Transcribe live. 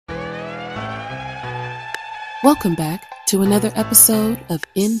Welcome back to another episode of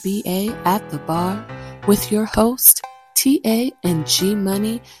NBA at the Bar with your host, TA and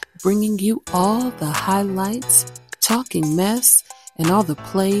GMoney, bringing you all the highlights, talking mess, and all the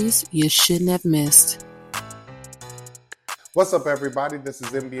plays you shouldn't have missed. What's up, everybody? This is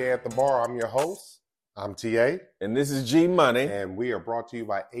NBA at the Bar. I'm your host. I'm TA. And this is GMoney. And we are brought to you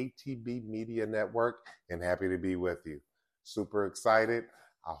by ATB Media Network, and happy to be with you. Super excited.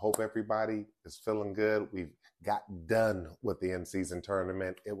 I hope everybody is feeling good. We've got done with the in-season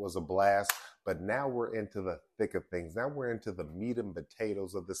tournament. It was a blast, but now we're into the thick of things. Now we're into the meat and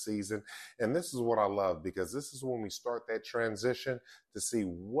potatoes of the season, and this is what I love, because this is when we start that transition to see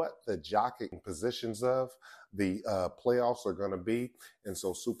what the jockeying positions of the playoffs are going to be, and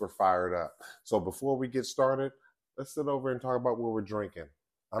so super fired up. So before we get started, let's sit over and talk about what we're drinking.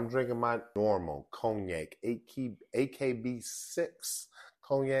 I'm drinking my normal cognac, AKB 6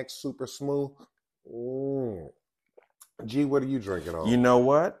 cognac, super smooth. G, what are you drinking on? You know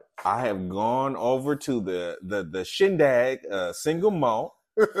what? I have gone over to the Shindig single malt.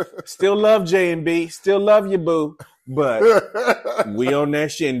 Still love J&B. Still love you, boo. But we on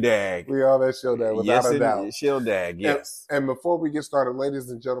that Shindig. We on that Shindig, without a doubt. Shindig, yes. And before we get started, ladies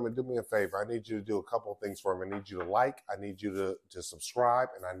and gentlemen, do me a favor. I need you to do a couple of things for me. I need you to like, I need you to subscribe,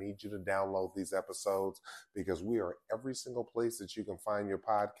 and I need you to download these episodes, because we are every single place that you can find your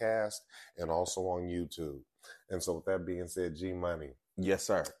podcast, and also on YouTube. And so with that being said, G-Money. Yes,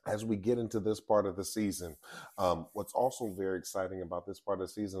 sir. As we get into this part of the season, what's also very exciting about this part of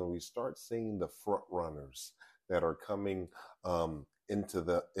the season, we start seeing the front runners that are coming into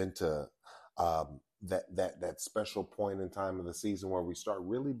that special point in time of the season where we start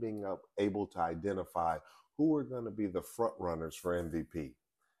really being able to identify who are going to be the front runners for MVP.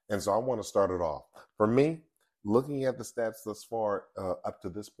 And so I want to start it off. For me, looking at the stats thus far up to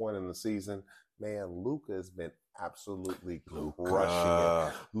this point in the season, man, Luca has been absolutely crushing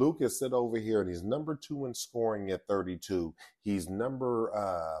it. Luca sit over here, and he's number 2 in scoring at 32. He's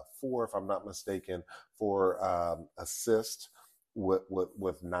number 4, if I'm not mistaken, for assist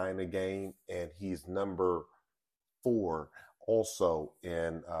with 9 a game, and he's number 4 also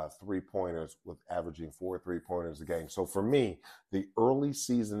in 3-pointers, with averaging 4 3-pointers a game. So for me, the early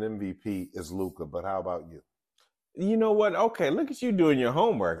season MVP is Luca. But how about you? You know what? Okay, look at you doing your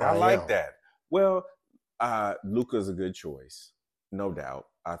homework. I like that. Well, Luka's a good choice, no doubt.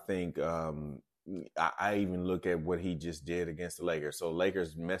 I think I even look at what he just did against the Lakers. So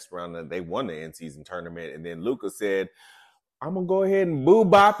Lakers messed around and they won the in-season tournament, and then Luka said, "I'm gonna go ahead and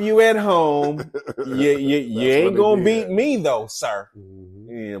boo-bop you at home. You ain't gonna beat me though, sir." Mm-hmm.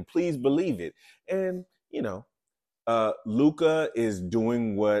 You know, please believe it. And you know, Luka is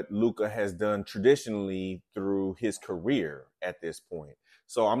doing what Luka has done traditionally through his career at this point.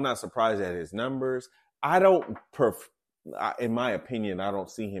 So I'm not surprised at his numbers. In my opinion, I don't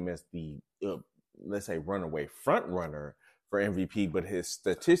see him as the, let's say, runaway front runner for MVP, but his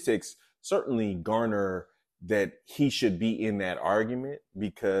statistics certainly garner that he should be in that argument,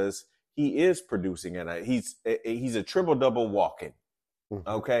 because he is producing and he's a triple-double walking. Mm-hmm.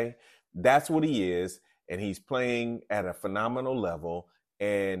 Okay? That's what he is, and he's playing at a phenomenal level.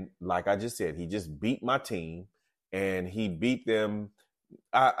 And like I just said, he just beat my team, and he beat them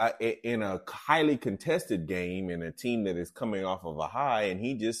in a highly contested game, in a team that is coming off of a high, and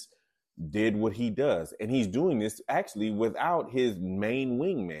he just did what he does. And he's doing this actually without his main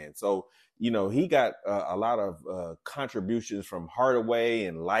wingman. So, you know, he got a lot of contributions from Hardaway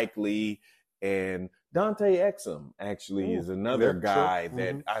and Likely, and Dante Exum actually is another guy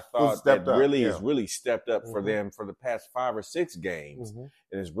that I thought that really has really stepped up for them for the past 5 or 6 games and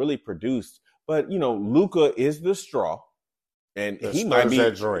has really produced. But, you know, Luka is the straw. And he might be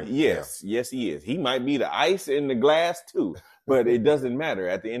that drink. Yes, he is. He might be the ice in the glass too, but it doesn't matter.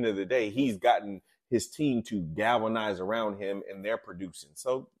 At the end of the day, he's gotten his team to galvanize around him, and they're producing.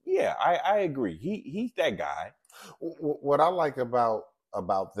 So yeah, I agree. He's that guy. What I like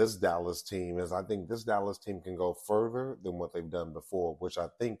about this Dallas team is I think this Dallas team can go further than what they've done before, which I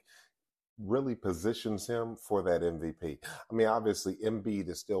think really positions him for that MVP. I mean, obviously, Embiid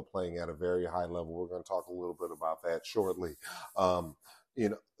is still playing at a very high level. We're going to talk a little bit about that shortly. You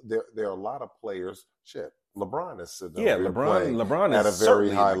know, there are a lot of players. LeBron is sitting LeBron at a very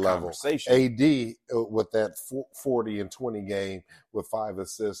high level. AD with that 40 and 20 game with 5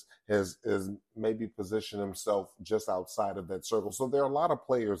 assists has maybe positioned himself just outside of that circle. So there are a lot of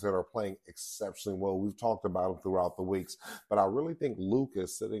players that are playing exceptionally well. We've talked about them throughout the weeks, but I really think Luka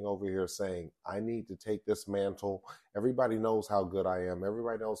is sitting over here saying, I need to take this mantle. Everybody knows how good I am.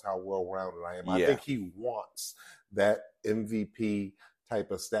 Everybody knows how well-rounded I am. Yeah. I think he wants that MVP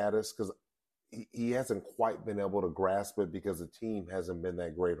type of status, because he hasn't quite been able to grasp it because the team hasn't been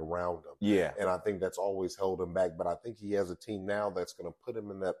that great around him. Yeah. And I think that's always held him back. But I think he has a team now that's going to put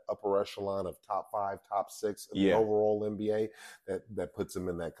him in that upper echelon of top 5, top 6 in the overall NBA that puts him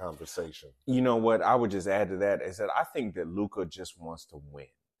in that conversation. You know what? I would just add to that is that I think that Luca just wants to win.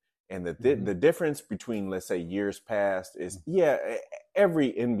 And the difference between, let's say, years past is,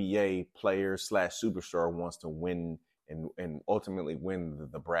 every NBA player / superstar wants to win and ultimately win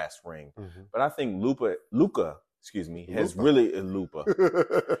the brass ring. But I think Luca has really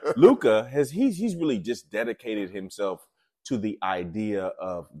he's really just dedicated himself to the idea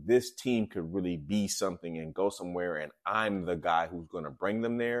of this team could really be something and go somewhere, and I'm the guy who's going to bring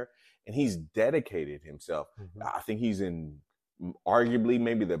them there. And he's dedicated himself. I think he's in arguably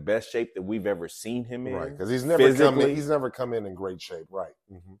maybe the best shape that we've ever seen him in. Right, because he's never come in great shape. Right.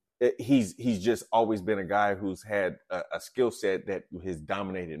 He's just always been a guy who's had a skill set that has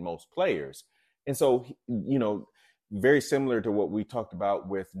dominated most players. And so, you know, very similar to what we talked about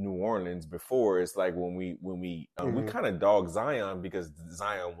with New Orleans before, it's like when we kind of dog Zion because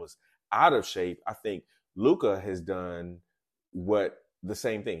Zion was out of shape. I think Luca has done the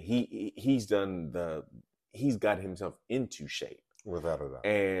same thing. He's got himself into shape. Without a doubt.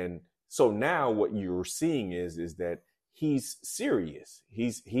 And so now what you're seeing is that he's serious.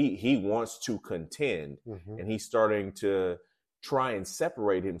 He wants to contend, and he's starting to try and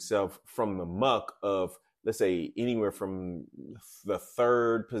separate himself from the muck of, let's say, anywhere from the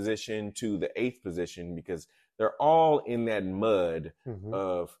 3rd position to the 8th position, because they're all in that mud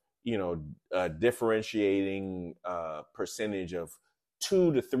of, you know, differentiating percentage of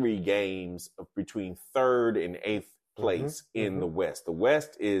 2 to 3 games of between 3rd and 8th place in the West. The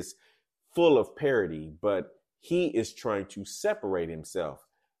West is full of parity, but he is trying to separate himself.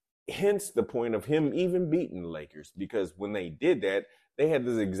 Hence the point of him even beating the Lakers, because when they did that, they had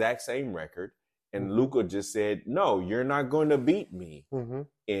this exact same record. And Luca just said, no, you're not going to beat me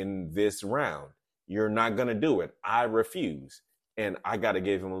in this round. You're not going to do it. I refuse. And I got to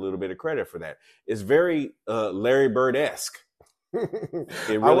give him a little bit of credit for that. It's very Larry Bird-esque.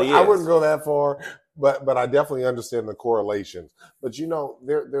 It really is. I wouldn't go that far, but I definitely understand the correlations. But, you know,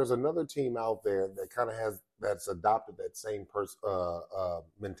 there's another team out there that kind of that's adopted that same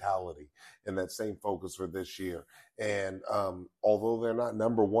mentality and that same focus for this year. And although they're not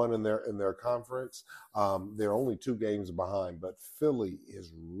number one in their conference, they're only 2 games behind. But Philly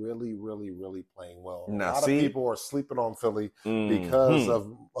is really, really, really playing well. A lot of people are sleeping on Philly because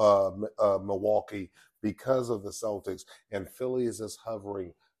of Milwaukee, because of the Celtics, and Philly is just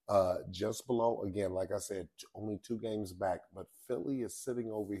hovering just below. Again, like I said, only 2 games back, but Philly is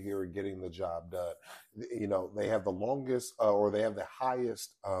sitting over here and getting the job done. You know, they have the longest or they have the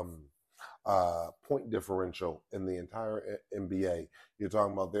highest point differential in the entire NBA. You're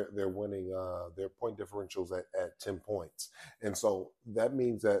talking about they're winning their point differentials at 10 points. And so that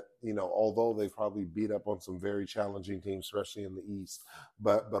means that, you know, although they probably beat up on some very challenging teams, especially in the East,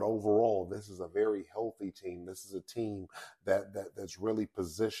 but overall, this is a very healthy team. This is a team that's really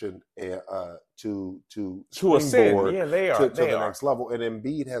positioned to ascend. Yeah, they are. To the next level. And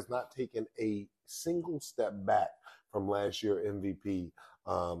Embiid has not taken a single step back from last year MVP.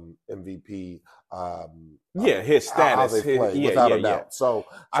 His status, how they play, without a doubt. So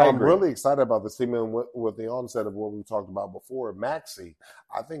I'm agree. really excited about this team, and with the onset of what we talked about before, Maxey,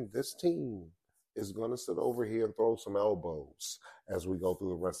 I think this team is going to sit over here and throw some elbows as we go through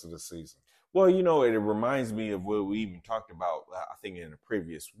the rest of the season. Well, you know, it reminds me of what we even talked about, I think, in the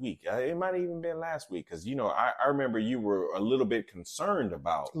previous week. It might have even been last week because, you know, I remember you were a little bit concerned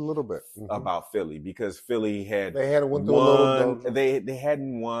about Philly because Philly hadn't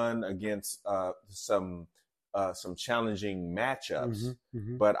won against some challenging matchups.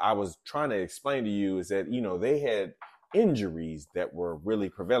 But I was trying to explain to you is that, you know, they had injuries that were really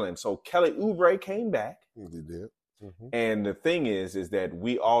prevalent. So Kelly Oubre came back. They did. And the thing is that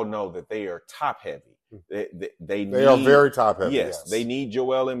we all know that they are top heavy. They are very top heavy. Yes, they need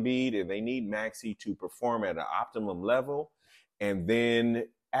Joel Embiid and they need Maxey to perform at an optimum level. And then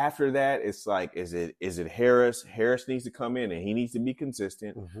after that, it's like, is it Harris? Harris needs to come in and he needs to be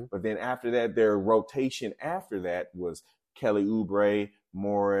consistent. But then after that, their rotation after that was Kelly Oubre,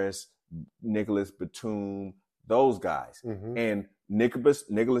 Morris, Nicholas Batum, those guys. And Nicholas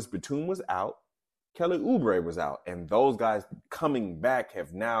Batum was out. Kelly Oubre was out, and those guys coming back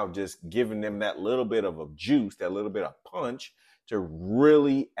have now just given them that little bit of a juice, that little bit of punch to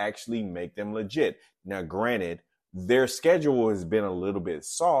really actually make them legit. Now, granted, their schedule has been a little bit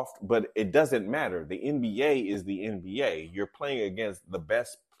soft, but it doesn't matter. The NBA is the NBA. You're playing against the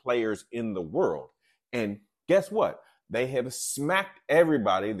best players in the world. And guess what? they have smacked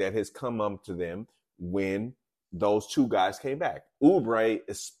everybody that has come up to them when those two guys came back. Oubre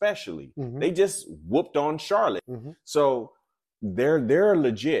especially. Mm-hmm. They just whooped on Charlotte. Mm-hmm. So they're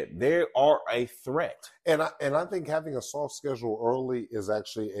legit. They are a threat. And I think having a soft schedule early is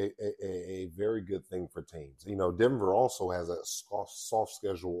actually a very good thing for teams. You know, Denver also has a soft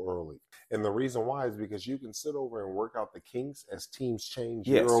schedule early. And the reason why is because you can sit over and work out the kinks as teams change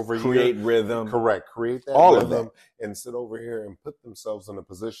year over year. Create rhythm. Correct. Create that all rhythm of that. and sit over here and put themselves in a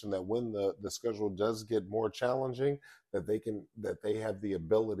position that when the schedule does get more challenging, that they have the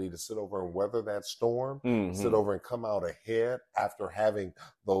ability to sit over and weather that storm, sit over and come out ahead after having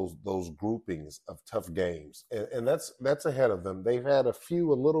those groupings of tough games. And that's ahead of them. They've had a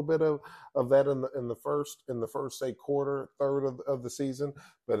little bit of that in the first say quarter, third of the season,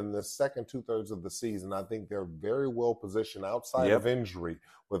 but in the second 2/3 of the season, I think they're very well positioned outside of injury,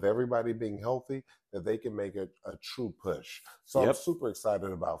 with everybody being healthy, that they can make a true push. So I'm super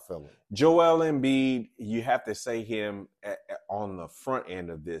excited about Philly. Joel Embiid, you have to say him on the front end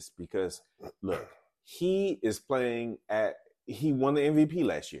of this because, look, he is playing he won the MVP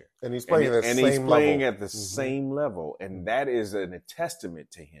last year. And he's playing at the same level. And that is a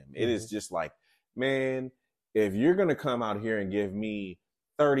testament to him. It is just like, man, if you're going to come out here and give me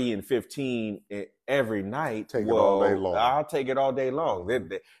 30 and 15 every night, take it all day long. I'll take it all day long.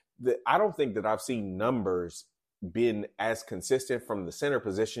 I don't think that I've seen numbers been as consistent from the center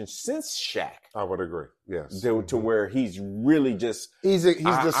position since Shaq. I would agree. Yes. To where he's really just he's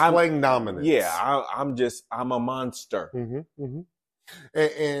displaying dominance. Yeah, I'm a monster.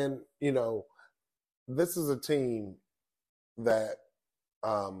 And you know, this is a team that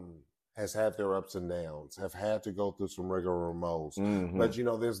has had their ups and downs, have had to go through some rigmaroles. But you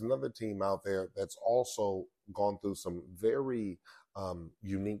know, there's another team out there that's also gone through some very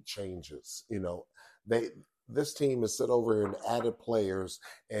unique changes. You know, this team has sit over here and added players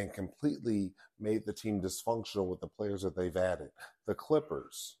and completely made the team dysfunctional with the players that they've added. The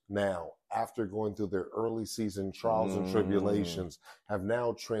Clippers now, after going through their early season trials and tribulations, have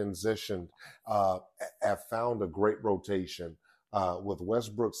now transitioned, have found a great rotation. With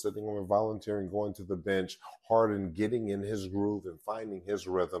Westbrook sitting over volunteering, going to the bench, Harden getting in his groove and finding his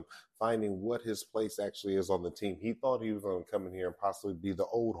rhythm, finding what his place actually is on the team. He thought he was going to come in here and possibly be the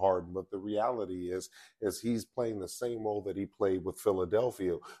old Harden, but the reality is he's playing the same role that he played with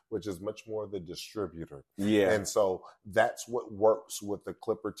Philadelphia, which is much more the distributor. Yeah. And so that's what works with the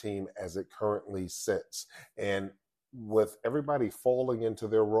Clipper team as it currently sits. And with everybody falling into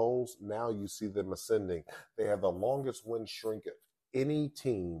their roles, now you see them ascending. They have the longest win streak of any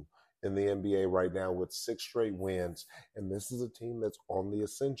team in the NBA right now with 6 straight wins. And this is a team that's on the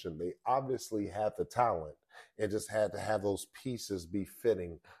ascension. They obviously have the talent and just had to have those pieces be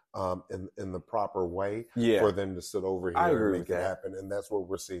fitting in the proper way for them to sit over here and make it happen. And that's what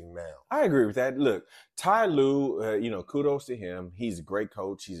we're seeing now. I agree with that. Look, Ty Lue, kudos to him. He's a great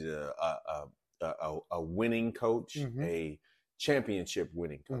coach. He's a winning coach, a championship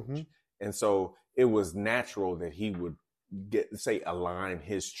winning coach. And so it was natural that he would align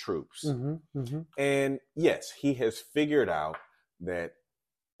his troops. And yes, he has figured out that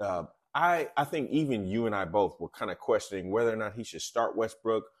I think even you and I both were kind of questioning whether or not he should start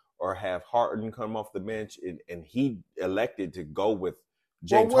Westbrook or have Harden come off the bench. And he elected to go with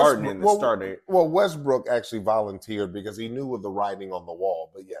James Harden in the starter. Well, Westbrook actually volunteered because he knew of the writing on the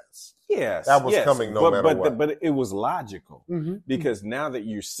wall. But yes, that was coming no matter what. But it was logical because now that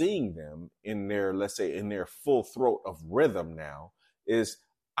you're seeing them in their, let's say, in their full throat of rhythm now,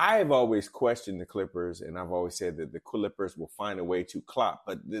 I've always questioned the Clippers, and I've always said that the Clippers will find a way to clop,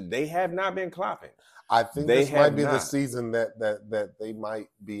 but they have not been clopping. I think this might be the season that they might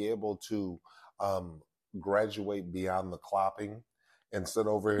be able to graduate beyond the clopping and sit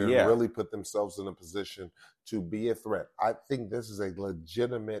over here and really put themselves in a position to be a threat. I think this is a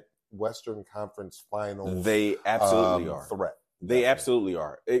legitimate Western Conference Finals. They absolutely are threat. They absolutely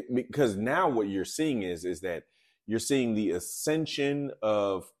are. Because now what you're seeing is that you're seeing the ascension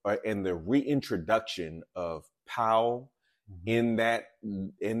of and the reintroduction of Powell in that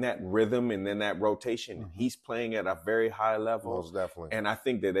rhythm and in that rotation. He's playing at a very high level. Most definitely. And I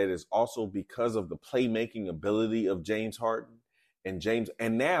think that it is also because of the playmaking ability of James Harden.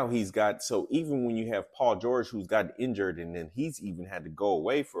 And now he's got, so even when you have Paul George, who's gotten injured, and then he's even had to go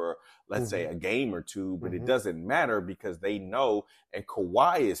away for, let's say, a game or two, but it doesn't matter because they know, and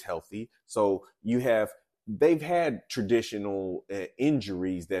Kawhi is healthy. So you have they've had traditional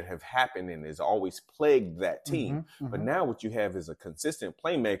injuries that have happened and has always plagued that team. But now what you have is a consistent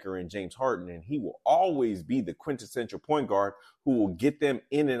playmaker in James Harden, and he will always be the quintessential point guard who will get them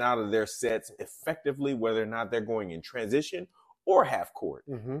in and out of their sets effectively, whether or not they're going in transition or half court.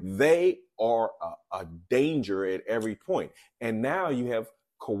 They are a danger at every point. And now you have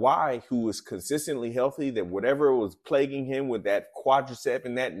Kawhi, who is consistently healthy, that whatever was plaguing him with that quadricep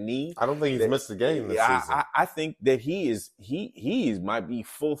and that knee. I don't think he's missed a game this season. I think that he might be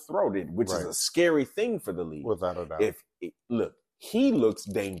full-throated, which is a scary thing for the league. Without a doubt. Look, he looks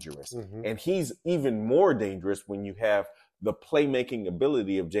dangerous. And he's even more dangerous when you have the playmaking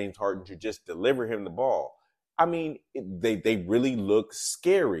ability of James Harden to just deliver him the ball. I mean, they really look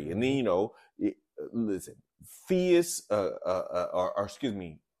scary. And then, listen, Theus, or excuse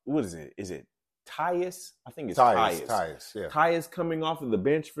me, what is it? Is it Tyus? I think it's Tyus. Tyus, yeah. Tyus coming off of the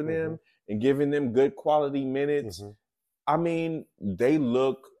bench for them and giving them good quality minutes. I mean, they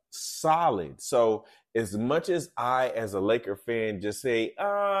look solid. So as much as I, as a Laker fan, just say,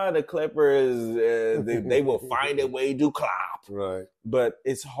 the Clippers, they will find a way to clap. Right. But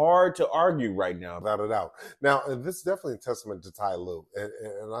it's hard to argue right now. Without a doubt. Now, this is definitely a testament to Ty Lue.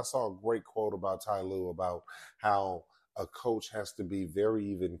 And I saw a great quote about Ty Lue about how a coach has to be very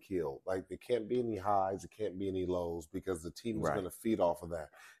even keeled. Like, there can't be any highs, there can't be any lows, because the team is going to feed off of that.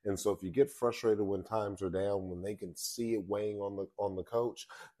 And so if you get frustrated when times are down, when they can see it weighing on the coach,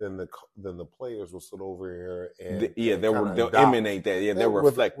 then the players will sit over here and they'll emanate that. Yeah, they'll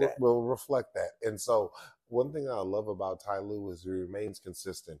reflect that. Will reflect that. And so one thing I love about Ty Lue is he remains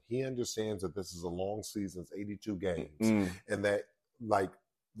consistent. He understands that this is a long season, it's 82 games, and that, like,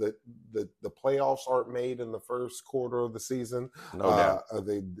 the playoffs aren't made in the first quarter of the season. No doubt.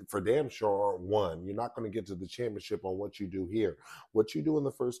 They for damn sure aren't won. You're not going to get to the championship on what you do here. What you do in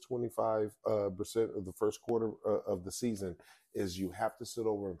the first 25% of the first quarter of the season is you have to sit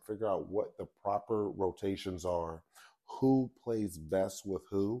over and figure out what the proper rotations are, who plays best with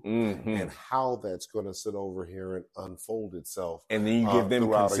who, and how that's going to sit over here and unfold itself. And then you give them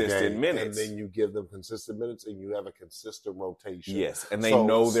consistent minutes. And then you give them consistent minutes, and you have a consistent rotation. Yes, and they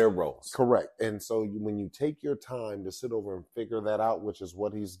know their roles. Correct. And so when you take your time to sit over and figure that out, which is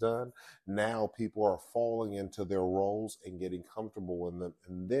what he's done, now people are falling into their roles and getting comfortable in them.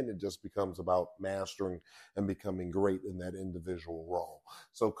 And then it just becomes about mastering and becoming great in that individual role.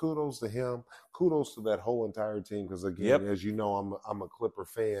 So kudos to him. Kudos to that whole entire team, because again, as you know, I'm a Clipper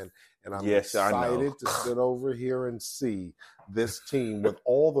fan, and I'm excited to sit over here and see this team with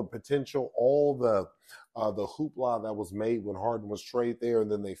all the potential, all the hoopla that was made when Harden was traded there,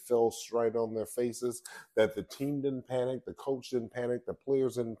 and then they fell straight on their faces, that the team didn't panic, the coach didn't panic, the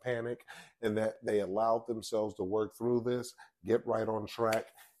players didn't panic, and that they allowed themselves to work through this, get right on track,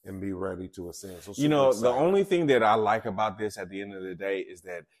 and be ready to ascend. So the only thing that I like about this at the end of the day is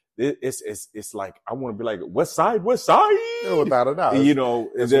that it's like, I want to be like, West Side. Yeah, without a doubt.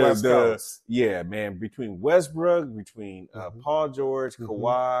 It's West Coast. Yeah, man, between Westbrook, between Paul George,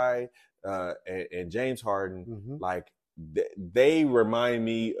 Kawhi, and James Harden, like they remind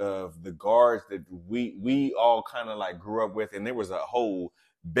me of the guards that we all kind of like grew up with, and there was a whole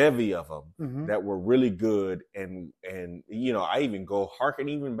bevy of them that were really good, and I even go harken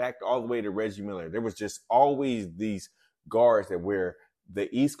even back all the way to Reggie Miller. There was just always these guards that where the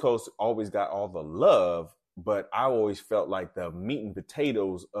East Coast always got all the love, but I always felt like the meat and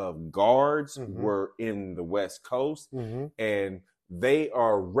potatoes of guards were in the West Coast, and they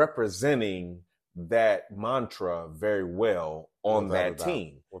are representing that mantra very well on that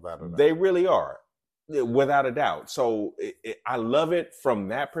team. They really are, without a doubt. So I love it from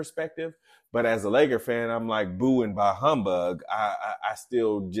that perspective. But as a Laker fan, I'm like, boo and bah humbug. I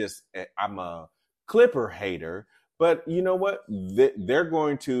still just, I'm a Clipper hater. But you know what? They're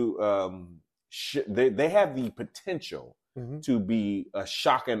going to, they have the potential to be a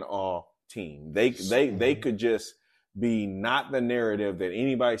shock and awe team. They could just be not the narrative that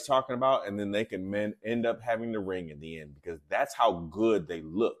anybody's talking about, and then they can end up having the ring in the end, because that's how good they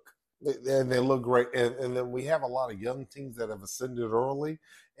look. And they look great. And then we have a lot of young teams that have ascended early,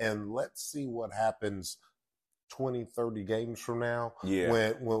 and let's see what happens 20, 30 games from now. Yeah.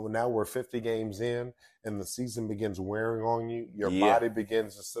 When now we're 50 games in and the season begins wearing on you, your body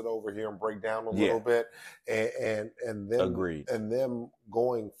begins to sit over here and break down a little bit. And then agreed. And them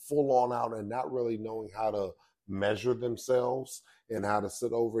going full on out and not really knowing how to measure themselves and how to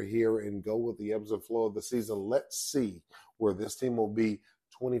sit over here and go with the ebbs and flow of the season. Let's see where this team will be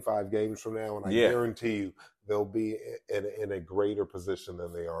 25 games from now, and I guarantee you they'll be in a greater position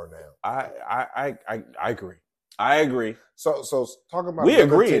than they are now. I agree. I agree. So talking about we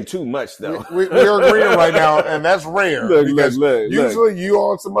agreeing too much though. We're agreeing right now, and that's rare because usually you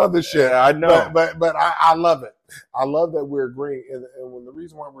on some other shit. I know, but I love it. I love that we're agreeing, and when the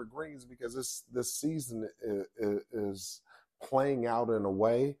reason why we're agreeing is because this season is playing out in a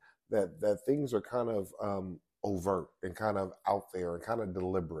way that things are kind of overt and kind of out there and kind of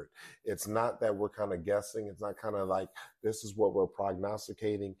deliberate. It's not that we're kind of guessing. It's not kind of like this is what we're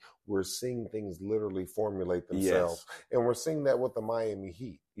prognosticating. We're seeing things literally formulate themselves. Yes. And we're seeing that with the Miami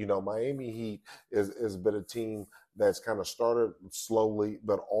Heat. You know, Miami Heat is been a team that's kind of started slowly,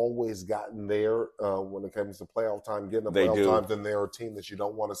 but always gotten there when it comes to playoff time, getting the playoff time, then they're a team that you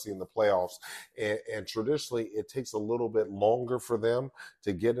don't want to see in the playoffs. And traditionally, it takes a little bit longer for them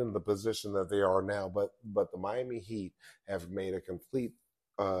to get in the position that they are now. But the Miami Heat have made a complete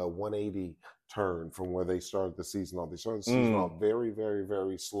 180 turn from where they started the season off. They started the season off very, very,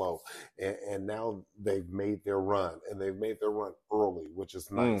 very slow. And now they've made their run, and they've made their run early, which is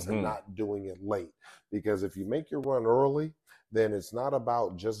nice, and not doing it late. Because if you make your run early, then it's not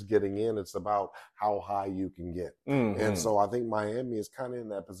about just getting in. It's about how high you can get. And so I think Miami is kind of in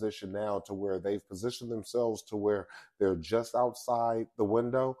that position now to where they've positioned themselves to where they're just outside the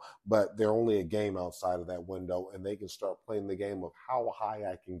window, but they're only a game outside of that window, and they can start playing the game of how high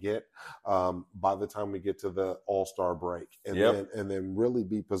I can get by the time we get to the All-Star break. And then really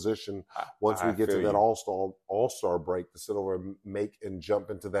be positioned once we get to that All-Star break to sit over and make and jump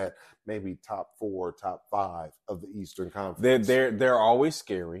into that maybe top 4, top 5 of the Eastern Conference. They're always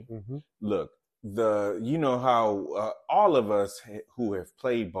scary. Look, you know how all of us who have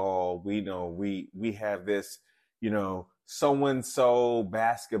played ball, we know we have this, you know, so-and-so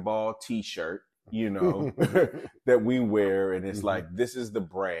basketball T-shirt, you know, that we wear, and it's like, this is the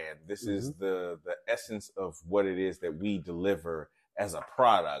brand, this is the essence of what it is that we deliver as a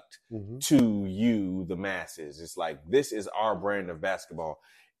product to you, the masses. It's like, this is our brand of basketball.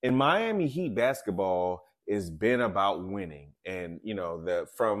 In Miami Heat basketball, it's been about winning, and you know,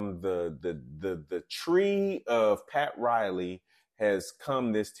 from the tree of Pat Riley has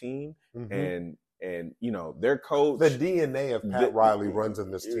come this team, and you know, their coach, the DNA of Pat Riley runs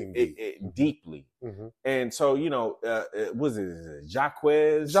in this team deeply, and so you know, was it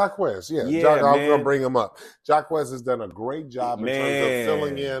Jaquez? Jaquez, yeah. I was gonna bring him up. Jaquez has done a great job in terms of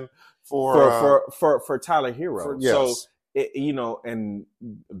filling in for Tyler Herro. Yes. So. You know, and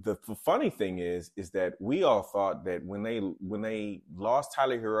the funny thing is that we all thought that when they lost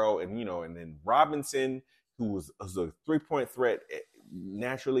Tyler Herro, and you know, and then Robinson, who was a 3-point threat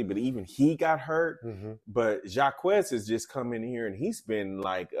naturally, but even he got hurt. But Jaquez has just come in here, and he's been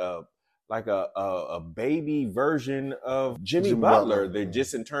like a baby version of Jimmy Butler. They're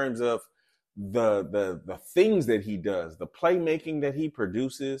just in terms of the things that he does, the playmaking that he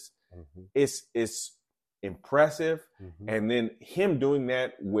produces. It's impressive. And then him doing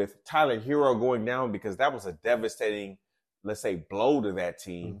that with Tyler Herro going down, because that was a devastating, let's say, blow to that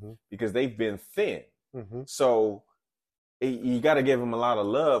team, because they've been thin. So you got to give them a lot of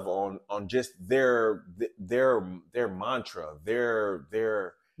love on just their mantra,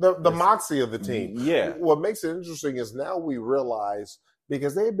 the moxie of the team. Yeah. What makes it interesting is now we realize,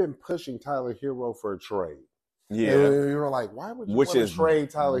 because they've been pushing Tyler Herro for a trade. Yeah, and you're like, why would you want to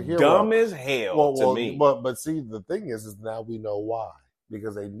trade Tyler Herro? Dumb as hell to me. But see, the thing is now we know why,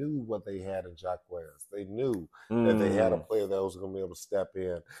 because they knew what they had in Jaquez. They knew that they had a player that was going to be able to step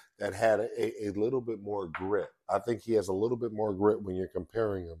in, that had a little bit more grit. I think he has a little bit more grit when you're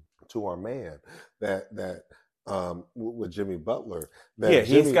comparing him to our man with Jimmy Butler.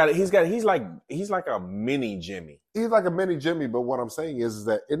 He's like a mini Jimmy. He's like a mini Jimmy. But what I'm saying is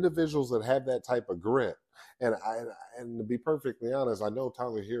that individuals that have that type of grit. And to be perfectly honest, I know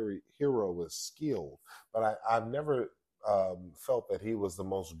Tyler Herro is skilled, but I've never felt that he was the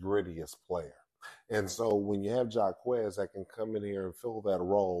most grittiest player. And so when you have Jaquez that can come in here and fill that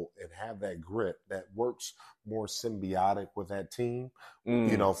role and have that grit that works more symbiotic with that team,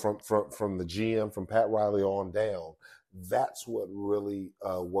 you know, from the GM, from Pat Riley on down, that's what really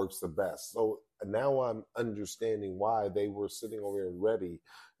works the best. So now I'm understanding why they were sitting over here ready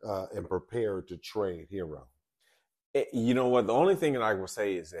and prepared to trade Herro. You know what? The only thing that I will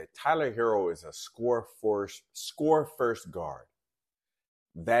say is that Tyler Herro is a score first guard.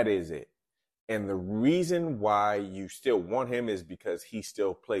 That is it. And the reason why you still want him is because he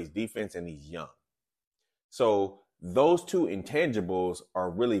still plays defense and he's young. So those two intangibles are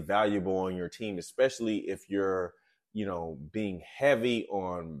really valuable on your team, especially if you're, you know, being heavy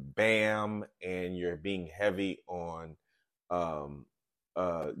on Bam and you're being heavy on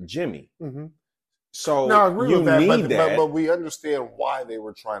Jimmy. So no, I agree with that, need that. but we understand why they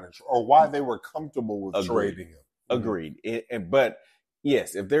were trying to, or why they were comfortable with Agreed. trading him. Agreed. But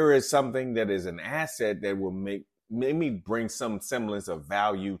yes, if there is something that is an asset that will maybe bring some semblance of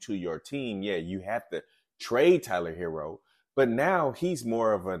value to your team, yeah, you have to trade Tyler Herro. But now he's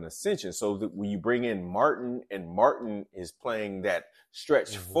more of an ascension. So that when you bring in Martin, and Martin is playing that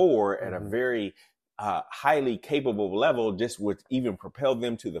stretch four at a very highly capable level, just would even propel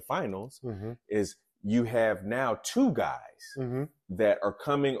them to the finals, is you have now two guys that are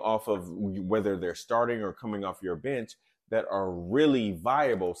coming off of, whether they're starting or coming off your bench, that are really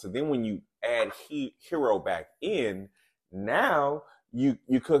viable. So then when you add Herro back in, now you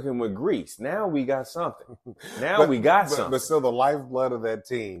cook him with grease. Now we got something. But still, the lifeblood of that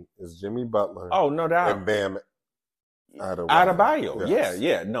team is Jimmy Butler. Oh, no doubt. And Bam Adebayo. Yes.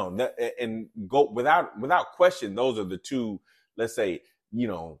 Yeah. No, and go without question, those are the two, let's say,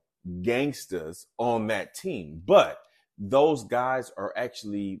 gangsters on that team. But those guys are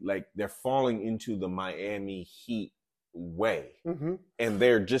actually like, they're falling into the Miami Heat way, and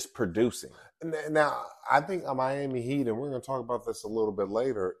they're just producing. Now, I think a Miami Heat, and we're going to talk about this a little bit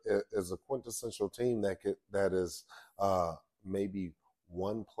later, is a quintessential team that is maybe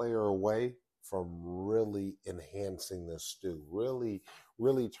one player away from really enhancing this stew, really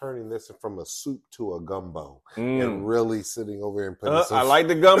turning this from a soup to a gumbo, and really sitting over here and putting I like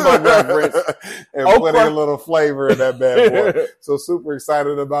the gumbo reference. and putting a little flavor in that bad boy. So super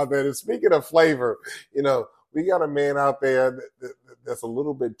excited about that. And speaking of flavor, we got a man out there that's a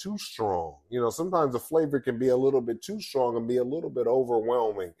little bit too strong. Sometimes the flavor can be a little bit too strong and be a little bit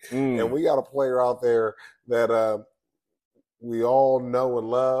overwhelming. And we got a player out there that we all know and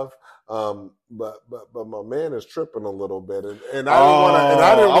love. But my man is tripping a little bit, and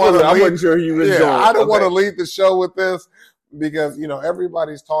I wasn't sure he was going. I didn't want to lead the show with this because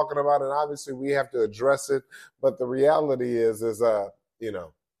everybody's talking about it, and obviously we have to address it. But the reality is our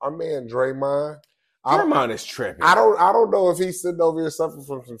man Draymond. Draymond is tripping. I don't know if he's sitting over here suffering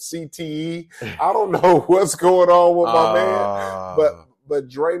from some CTE. I don't know what's going on with my man, but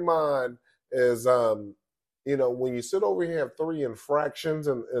Draymond is when you sit over here and have 3 infractions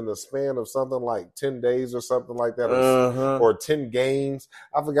in the span of something like 10 days or something like that, or 10 games.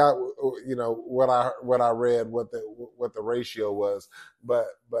 I forgot, what I read, what the ratio was, but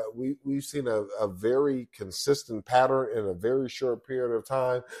we've seen a very consistent pattern in a very short period of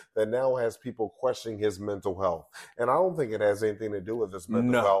time that now has people questioning his mental health. And I don't think it has anything to do with his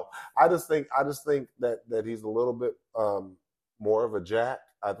mental health. I just think that he's a little bit more of a jack.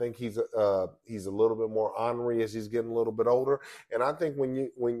 I think he's a little bit more ornery as he's getting a little bit older, and I think when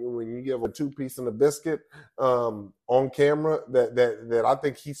you give a 2-piece and a biscuit on camera, that I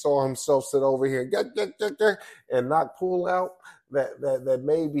think he saw himself sit over here and not pull out. That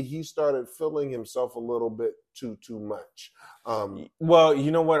maybe he started feeling himself a little bit too much. Well,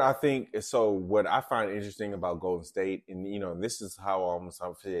 you know what I think. So what I find interesting about Golden State, and this is how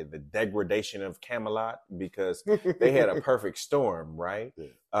I say the degradation of Camelot, because they had a perfect storm, right?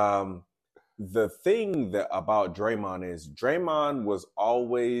 Yeah. The thing about Draymond is Draymond was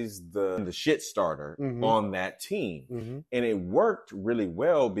always the shit starter on that team, and it worked really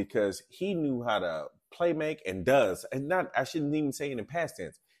well because he knew how to play make and does, and not, I shouldn't even say it in past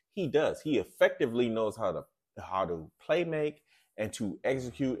tense. He does. He effectively knows how to play make and to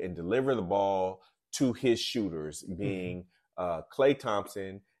execute and deliver the ball to his shooters, being Klay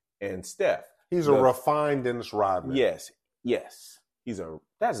Thompson and Steph. He's a refined Dennis Rodman. Yes.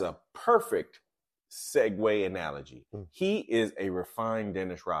 That's a perfect segue analogy. He is a refined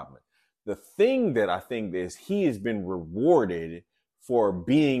Dennis Rodman. The thing that I think is he has been rewarded for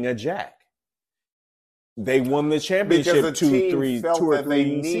being a jack. They won the championship 2 or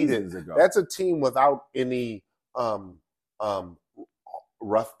 3 seasons ago. That's a team without any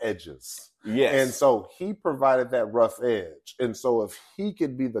rough edges. Yes. And so he provided that rough edge. And so if he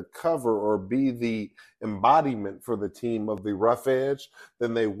could be the cover or be the embodiment for the team of the rough edge,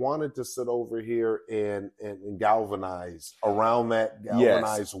 then they wanted to sit over here and galvanize around that,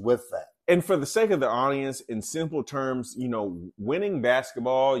 galvanize with that. And for the sake of the audience, in simple terms, winning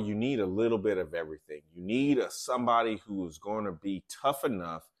basketball, you need a little bit of everything. You need somebody who is going to be tough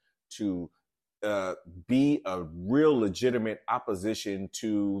enough to be a real legitimate opposition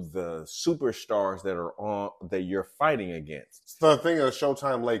to the superstars that you're fighting against. So the thing of the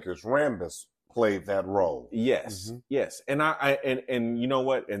Showtime Lakers, Rambis played that role. Yes, yes, and and you know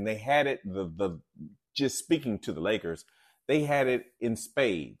what? And they had it. Just speaking to the Lakers, they had it in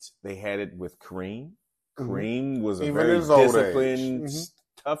spades. They had it with Kareem. Kareem was a very disciplined,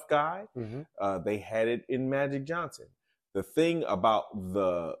 tough guy. They had it in Magic Johnson. The thing about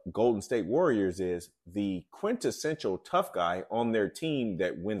the Golden State Warriors is the quintessential tough guy on their team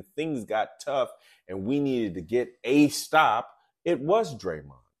that when things got tough and we needed to get a stop, it was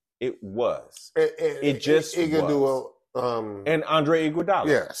Draymond. It was. It just was. And Andre Iguodala.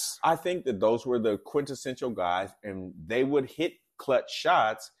 Yes. I think that those were the quintessential guys, and they would hit clutch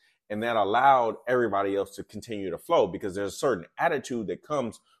shots, and that allowed everybody else to continue to flow because there's a certain attitude that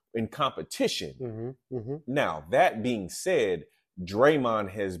comes in competition. Now, that being said,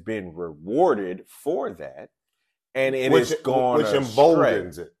 Draymond has been rewarded for that, and which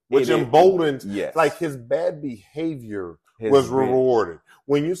emboldens it. Which emboldens, like his bad behavior was rewarded.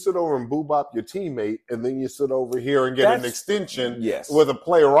 When you sit over and boob up your teammate, and then you sit over here and get an extension with a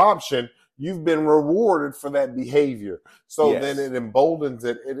player option, you've been rewarded for that behavior. So then it emboldens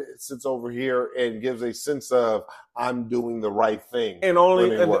it. It sits over here and gives a sense of I'm doing the right thing. And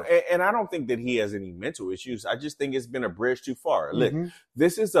I don't think that he has any mental issues. I just think it's been a bridge too far. Look,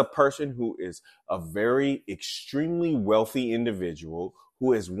 this is a person who is a very extremely wealthy individual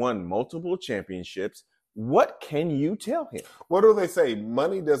who has won multiple championships. What can you tell him? What do they say?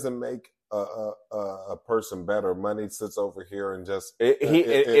 Money doesn't make a person better. Money sits over here and just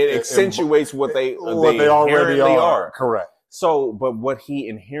it accentuates what they already are. Correct. So, but what he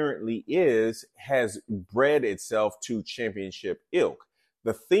inherently has bred itself to championship ilk.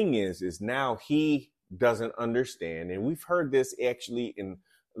 The thing is now he doesn't understand, and we've heard this actually in,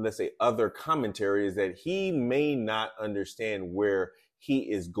 let's say, other commentaries, that he may not understand where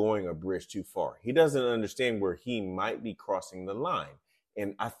he is going a bridge too far. He doesn't understand where he might be crossing the line.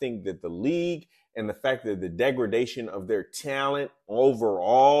 And I think that the league and the fact that the degradation of their talent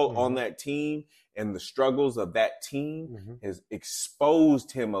overall on that team and the struggles of that team has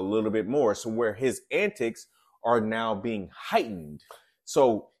exposed him a little bit more. So where his antics are now being heightened.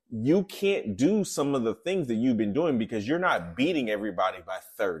 So you can't do some of the things that you've been doing because you're not beating everybody by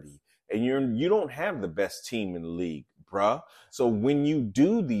 30 and you don't have the best team in the league, bruh. So when you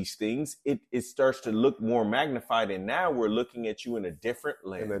do these things, it starts to look more magnified, and now we're looking at you in a different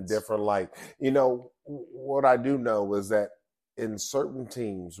lens. In a different light. You know, what I do know is that in certain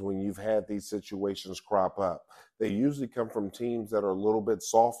teams, when you've had these situations crop up, they usually come from teams that are a little bit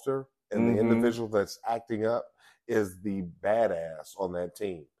softer, and the individual that's acting up is the badass on that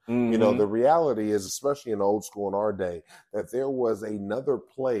team. You know, the reality is, especially in old school in our day, that there was another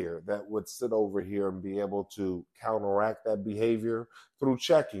player that would sit over here and be able to counteract that behavior through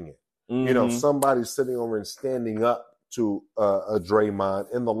checking it. You know, somebody sitting over and standing up to a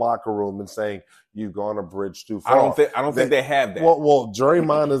Draymond in the locker room and saying, you've gone a bridge too far. I don't think they have that. Well,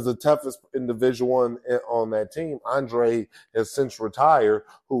 Draymond is the toughest individual on that team. Andre has since retired,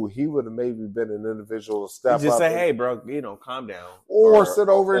 who he would have maybe been an individual to step up. Just say, hey, bro, calm down. Or sit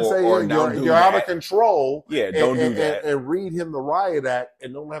over and say, you're out of control. Yeah, don't do that. And read him the riot act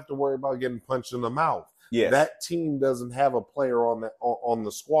and don't have to worry about getting punched in the mouth. Yes. That team doesn't have a player on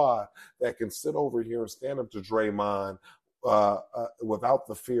the squad that can sit over here and stand up to Draymond without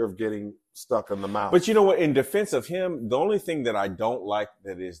the fear of getting stuck in the mouth. But you know what? In defense of him, the only thing that I don't like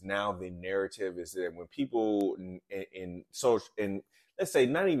that is now the narrative is that when people in let's say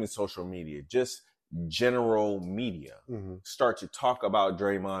not even social media, just general media start to talk about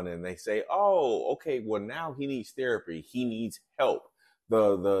Draymond and they say, oh, okay, well now he needs therapy. He needs help.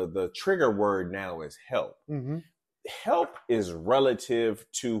 The trigger word now is help. Help is relative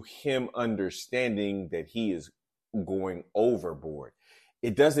to him understanding that he is going overboard.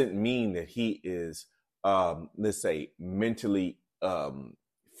 It doesn't mean that he is, let's say, mentally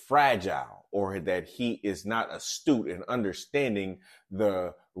fragile or that he is not astute in understanding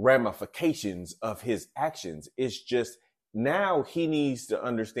the ramifications of his actions. It's just now he needs to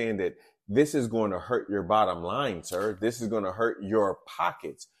understand that this is going to hurt your bottom line, sir. This is going to hurt your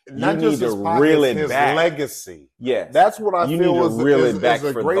pockets. Not just his pockets, reel it his back. Legacy. Yeah, that's what I feel is the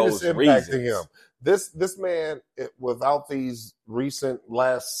greatest impact to him. This man, without these recent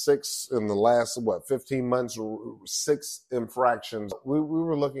last 15 months, 6 infractions, we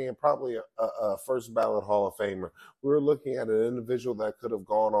were looking at probably a first ballot Hall of Famer. We were looking at an individual that could have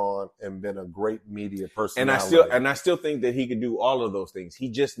gone on and been a great media personality. And I still think that he could do all of those things.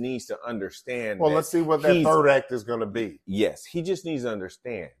 He just needs to understand. Well, let's see what that third act is going to be. Yes, he just needs to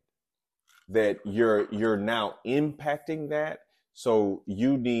understand that you're now impacting that. So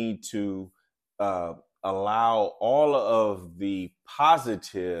you need to allow all of the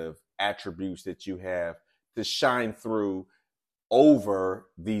positive attributes that you have to shine through over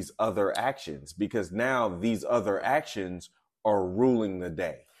these other actions, because now these other actions are ruling the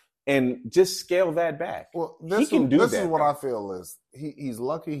day. And just scale that back. Well, this is what I feel is he's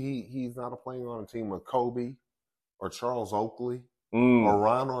lucky he's not playing on a team with Kobe or Charles Oakley or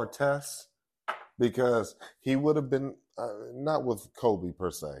Ron Artest, because he would have been, not with Kobe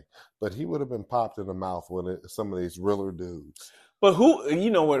per se, but he would have been popped in the mouth with some of these realer dudes. But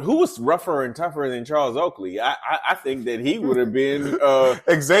who was rougher and tougher than Charles Oakley? I think that he would have been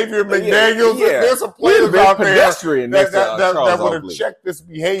Xavier McDaniels. Yeah. There's some players out there that would have Oakley. checked this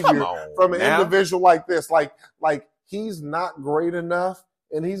behavior from an individual like this. Like he's not great enough,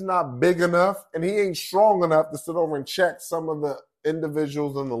 and he's not big enough, and he ain't strong enough to sit over and check some of the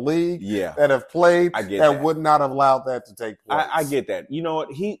individuals in the league that have played that would not have allowed that to take place. I get that. You know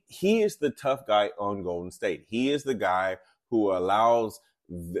what? He is the tough guy on Golden State. He is the guy who allows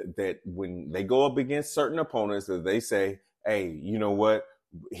that when they go up against certain opponents, that they say, "Hey, you know what?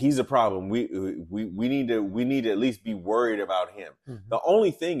 He's a problem. We need to at least be worried about him." Mm-hmm. The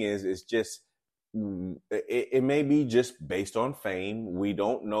only thing is just it may be just based on fame. We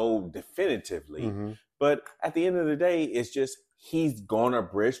don't know definitively, but at the end of the day, it's just he's gone a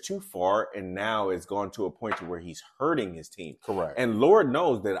bridge too far, and now it's gone to a point to where he's hurting his team. Correct. And Lord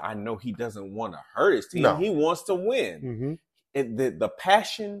knows that I know he doesn't want to hurt his team. No. He wants to win. The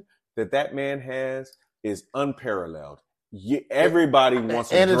passion that man has is unparalleled. Everybody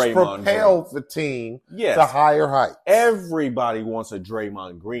wants a Draymond Green. And it's propelled the team to higher heights. Everybody wants a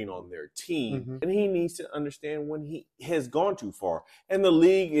Draymond Green on their team, and he needs to understand when he has gone too far. And the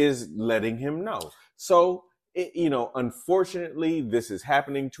league is letting him know. So, unfortunately, this is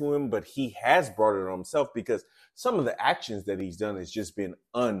happening to him, but he has brought it on himself because some of the actions that he's done has just been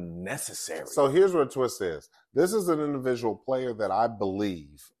unnecessary. So here's what a twist is. This is an individual player that I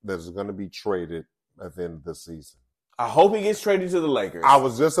believe that is going to be traded at the end of the season. I hope he gets traded to the Lakers. I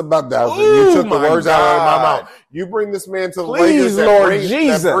was just about that. You took the words out of my mouth. You bring this man to the Lakers.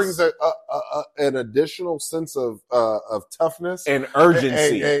 That brings an additional sense of toughness and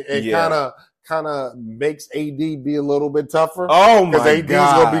urgency. And kind of makes AD be a little bit tougher. Oh my God! Because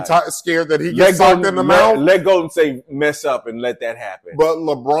AD's gonna be scared that he gets socked in the mouth. Let Golden State mess up and let that happen. But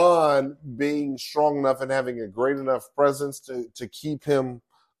LeBron being strong enough and having a great enough presence to keep him.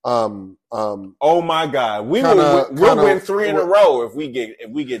 Oh my God, we'll win 3 in a row if we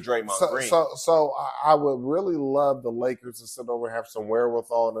get Draymond Green. So I would really love the Lakers to sit over and have some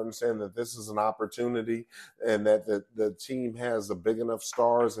wherewithal and understand that this is an opportunity, and that the team has a big enough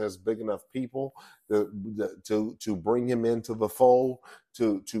stars, has big enough people to bring him into the fold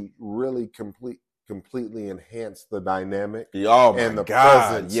to really completely enhance the dynamic and the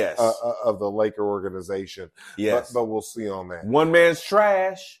presence of the Laker organization. Yes. But we'll see on that. One man's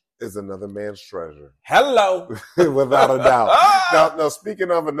trash is another man's treasure. Hello. Without a doubt. Now, speaking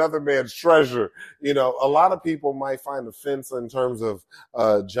of another man's treasure, a lot of people might find offense in terms of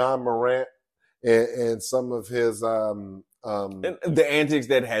John Morant and some of his and the antics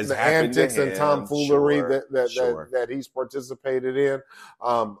that has happened to him. And tomfoolery that he's participated in.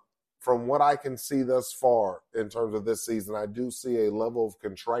 From what I can see thus far in terms of this season, I do see a level of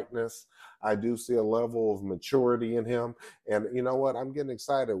contriteness. I do see a level of maturity in him. And you know what? I'm getting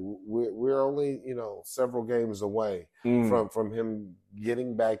excited. We're only, several games away from him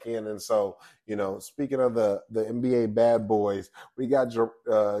getting back in. And so, speaking of the NBA bad boys, we got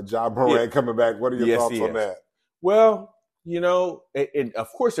John Morant coming back. What are your thoughts on that? Well,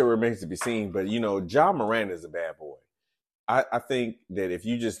 of course it remains to be seen, but, John Morant is a bad boy. I think that if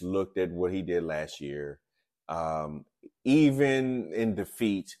you just looked at what he did last year, even in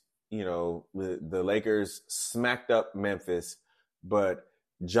defeat, the Lakers smacked up Memphis, but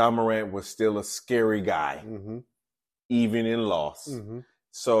John Morant was still a scary guy, even in loss.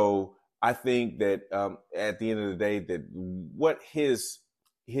 So I think that at the end of the day, that what his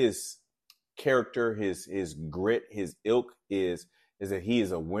character, his grit, his ilk is that he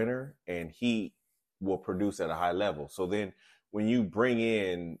is a winner and he will produce at a high level. So then when you bring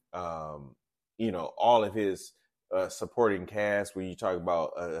in, all of his supporting cast, when you talk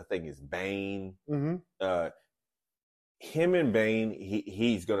about, I think it's Bane, him and Bane,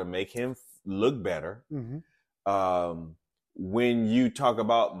 he's going to make him look better. When you talk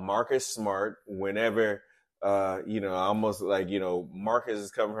about Marcus Smart, whenever, almost like, Marcus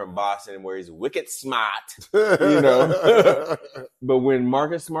is coming from Boston where he's wicked smart, But when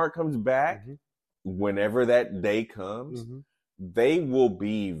Marcus Smart comes back, whenever that day comes, they will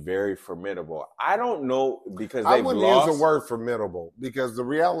be very formidable. I don't know because they've lost. I wouldn't use the word formidable because the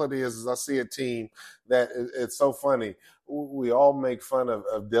reality is I see a team that it's so funny. We all make fun of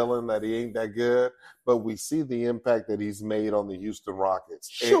Dylan that he ain't that good, but we see the impact that he's made on the Houston Rockets.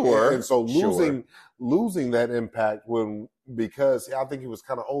 Sure. And so losing that impact when because I think he was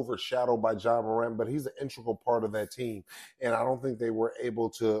kind of overshadowed by John Morant, but he's an integral part of that team. And I don't think they were able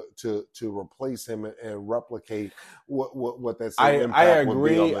to replace him and replicate what that same impact would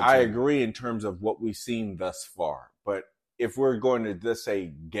be on the team. I agree in terms of what we've seen thus far. But if we're going to just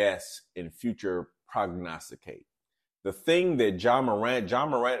say guess and future prognosticate, the thing that John Morant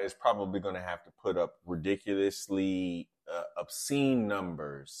is probably going to have to put up ridiculously obscene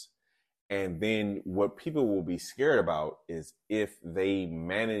numbers. And then what people will be scared about is if they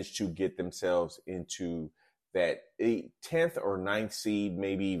manage to get themselves into that 10th or 9th seed,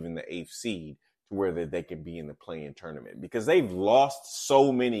 maybe even the 8th seed, to where they can be in the play-in tournament. Because they've lost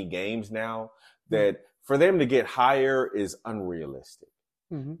so many games now that for them to get higher is unrealistic.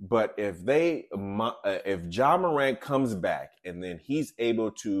 Mm-hmm. But if John Morant comes back and then he's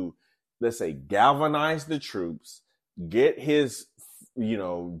able to, let's say, galvanize the troops, get his,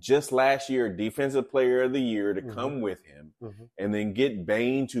 just last year, Defensive Player of the Year to come with him, and then get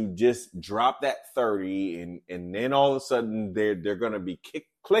Bane to just drop that 30, and then all of a sudden they're going to be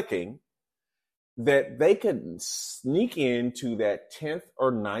clicking, that they could sneak into that 10th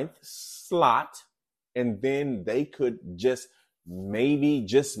or 9th slot, and then they could just maybe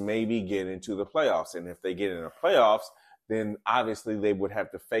get into the playoffs. And if they get in the playoffs, then obviously they would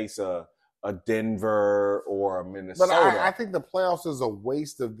have to face a Denver or a Minnesota. But I think the playoffs is a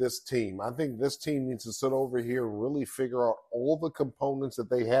waste of this team. I think this team needs to sit over here and really figure out all the components that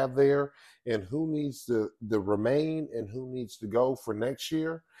they have there and who needs to remain and who needs to go for next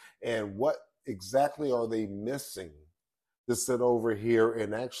year, and what exactly are they missing to sit over here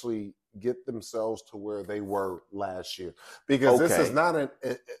and actually get themselves to where they were last year. Because this is not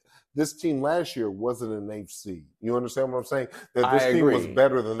this team last year wasn't an 8th seed. You understand what I'm saying? That this team was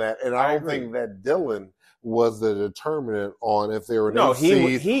better than that. And I don't think that Dylan was the determinant on if they were an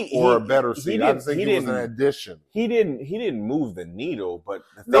 8th seed or a better seed. I think he was an addition. He didn't move the needle, but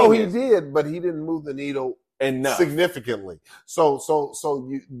he did, but he didn't move the needle enough. Significantly. So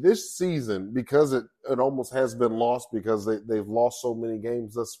this season, because it almost has been lost because they've lost so many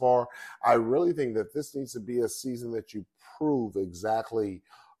games thus far, I really think that this needs to be a season that you prove exactly.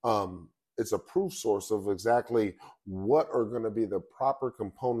 It's a proof source of exactly what are going to be the proper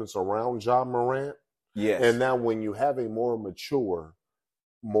components around John Morant. Yes. And now when you have a more mature,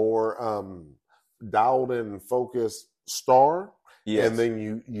 more dialed in and focused star, yes, and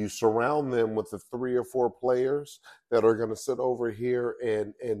then you surround them with the 3 or 4 players that are going to sit over here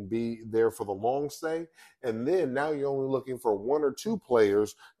and be there for the long stay. And then now you're only looking for 1 or 2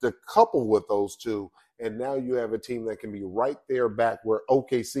 players to couple with those 2. And now you have a team that can be right there back where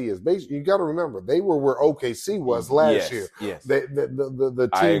OKC is. Basically, you got to remember, they were where OKC was last year. Yes. The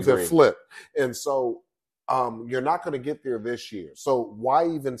teams have flipped. And so you're not going to get there this year. So why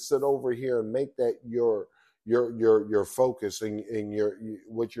even sit over here and make that your focus and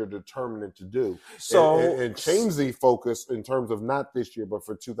what you're determined to do? So and change the focus in terms of not this year, but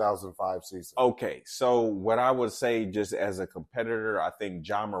for 2005 season. Okay. So what I would say, just as a competitor, I think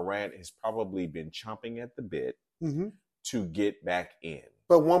John Morant has probably been chomping at the bit to get back in.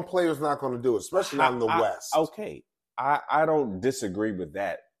 But one player's not going to do it, especially not in the West. Okay. I don't disagree with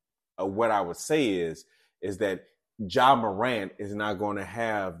that. What I would say is that John Morant is not going to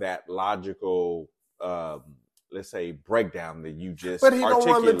have that logical let's say breakdown that you just But he don't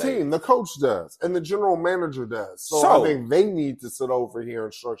run the team. The coach does, and the general manager does. So I think they need to sit over here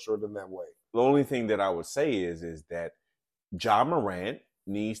and structure it in that way. The only thing that I would say is that John Morant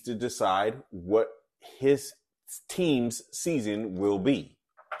needs to decide what his team's season will be,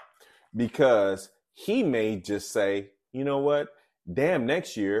 because he may just say, you know what, damn,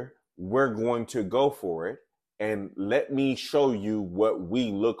 next year we're going to go for it. And let me show you what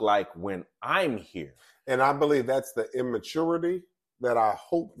we look like when I'm here. And I believe that's the immaturity that I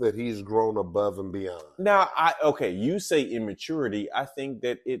hope that he's grown above and beyond. Now, you say immaturity. I think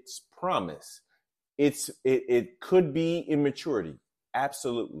that it's promise. It could be immaturity.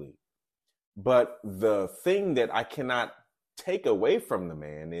 Absolutely. But the thing that I cannot take away from the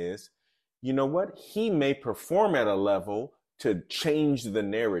man is, you know what? He may perform at a level to change the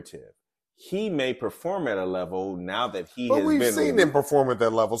narrative. He may perform at a level now that he has been. But we've seen him perform at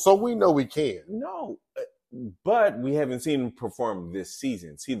that level, so we know we can. No, but we haven't seen him perform this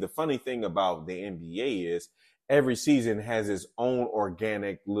season. See, the funny thing about the NBA is every season has its own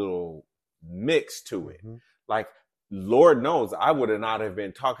organic little mix to it. Mm-hmm. Like, Lord knows, I would not have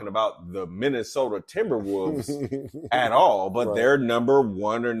been talking about the Minnesota Timberwolves at all, but they're number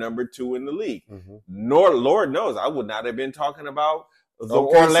 1 or number 2 in the league. Mm-hmm. Nor, Lord knows, I would not have been talking about the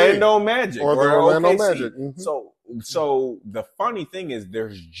OKC. Orlando Magic or the Orlando Magic. Mm-hmm. So So the funny thing is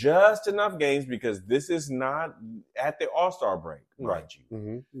there's just enough games because this is not at the All-Star break, mind you.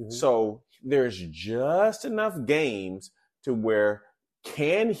 Mm-hmm. So there's just enough games to where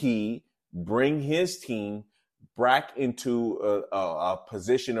can he bring his team back into a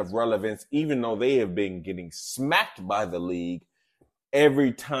position of relevance, even though they have been getting smacked by the league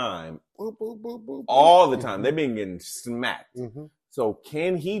every time, boop, boop, boop, boop, all the time. They've been getting smacked. Mm-hmm. So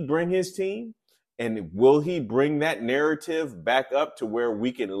can he bring his team? And will he bring that narrative back up to where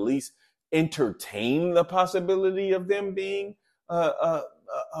we can at least entertain the possibility of them being a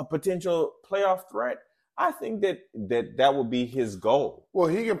potential playoff threat? I think that would be his goal. Well,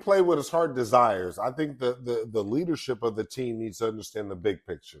 he can play what his heart desires. I think the leadership of the team needs to understand the big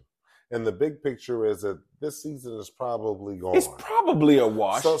picture. And the big picture is that this season is probably gone. It's probably a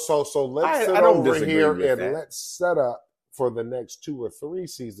wash. So let's sit over here and let's set up for the next 2 or 3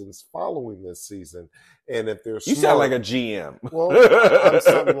 seasons following this season. And if there's you sound like a GM. Well, I'm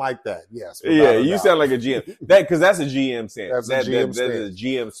something like that. Yes. Yeah, you sound like a GM. Because that's a GM stance. That's a GM's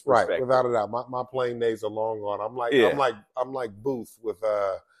perspective. Right, without a doubt. My playing days are long gone. I'm like Booth with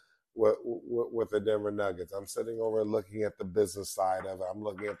the Denver Nuggets. I'm sitting over looking at the business side of it. I'm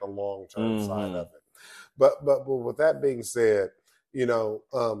looking at the long-term side of it. But with that being said, I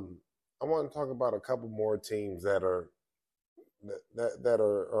want to talk about a couple more teams that are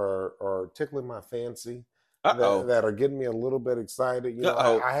tickling my fancy, that are getting me a little bit excited.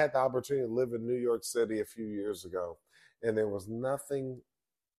 I had the opportunity to live in New York City a few years ago, and there was nothing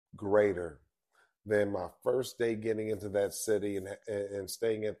greater than my first day getting into that city and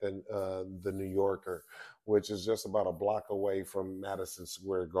staying at the New Yorker, which is just about a block away from Madison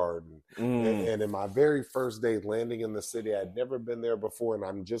Square Garden. And in my very first day landing in the city, I'd never been there before, and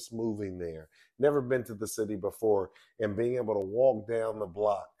I'm just moving there. Never been to the city before, and being able to walk down the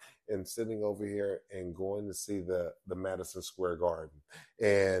block and sitting over here and going to see the Madison Square Garden.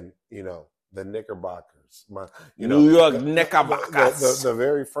 And, the Knickerbockers. New York Knickerbockers. The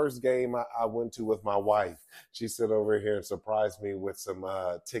very first game I went to with my wife, she sat over here and surprised me with some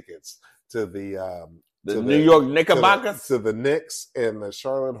tickets to the New York Knickerbockers, to the Knicks and the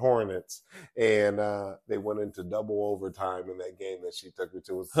Charlotte Hornets, and they went into double overtime in that game that she took me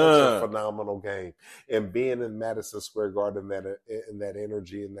to. It was such a phenomenal game, and being in Madison Square Garden, that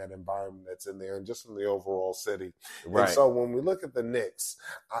energy and that environment that's in there, and just in the overall city. Right. And so when we look at the Knicks,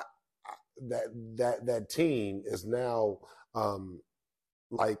 that team is now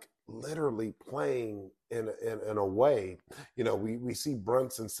like literally playing in a way, we see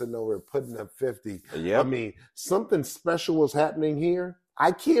Brunson sitting over putting up 50. Yep. I mean, something special is happening here.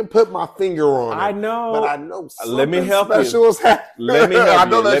 I can't put my finger on it. I know, but I know something Let me help special you. is happening. Let me help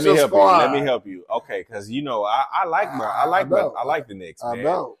you. Let me help you. Okay, because I like the Knicks. Man. I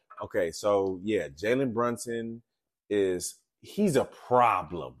know. Okay, so yeah, Jalen Brunson he's a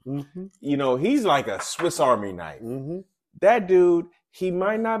problem. Mm-hmm. He's like a Swiss Army knife. Mm-hmm. That dude, he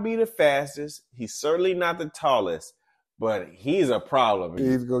might not be the fastest. He's certainly not the tallest, but he's a problem.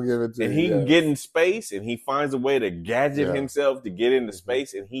 He's going to give it to you. And he can get in space, and he finds a way to gadget himself to get into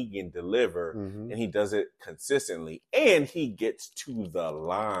space, and he can deliver, and he does it consistently. And he gets to the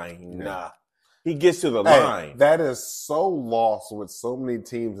line. Yeah. He gets to the line. That is so lost with so many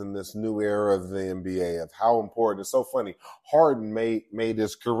teams in this new era of the NBA of how important. It's so funny. Harden made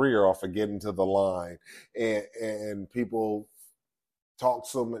his career off of getting to the line, and people talk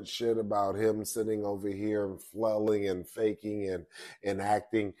so much shit about him sitting over here and flailing and faking and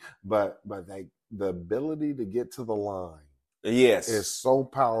acting, but the ability to get to the line. Yes, is so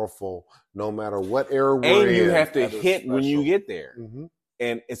powerful. No matter what era we're in, and you have to hit when you get there. Mm-hmm.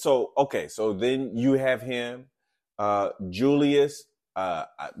 And so, okay, so then you have him, Julius,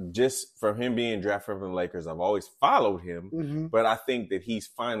 just from him being drafted from the Lakers, I've always followed him, but I think that he's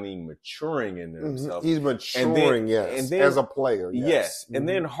finally maturing in himself. He's maturing, as a player. Yes. And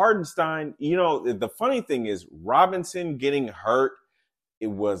then Hardenstein, the funny thing is Robinson getting hurt, it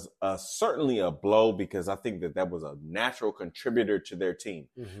was certainly a blow because I think that was a natural contributor to their team.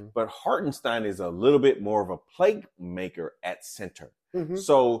 Mm-hmm. But Hardenstein is a little bit more of a playmaker at center. Mm-hmm.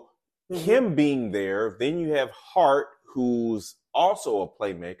 So him being there, then you have Hart, who's also a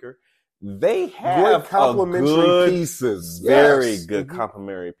playmaker. They have complementary pieces. Very good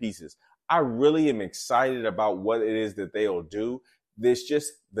complementary pieces. I really am excited about what it is that they'll do. There's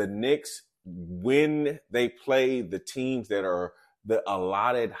just the Knicks, when they play the teams that are the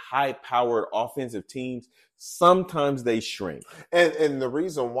allotted high-powered offensive teams, sometimes they shrink. And the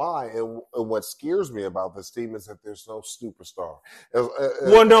reason why, and what scares me about this team is that there's no superstar.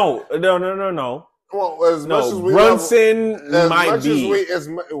 Well, no. Well, as much as we Brunson might be.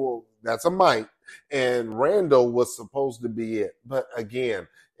 Well, that's a might. and Randall was supposed to be it. But again,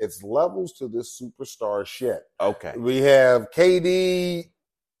 it's levels to this superstar shit. Okay. We have KD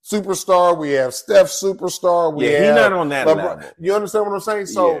superstar. We have Steph superstar. He's not on that level. You understand what I'm saying?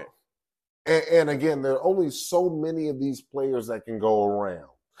 So, and again, there are only so many of these players that can go around.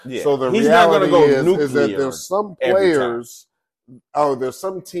 Yeah. So the He's reality not is that there's some players, there's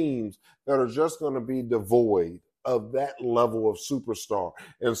some teams that are just going to be devoid of that level of superstar.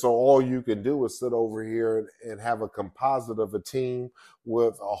 And so all you can do is sit over here and have a composite of a team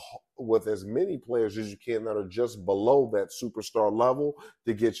with as many players as you can that are just below that superstar level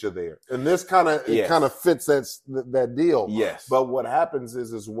to get you there. And this kind of fits that deal. Yes. But what happens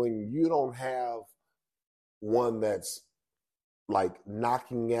is when you don't have one that's like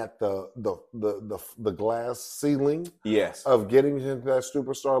knocking at the glass ceiling of getting into that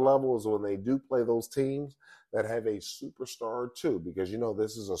superstar level is when they do play those teams that have a superstar too, because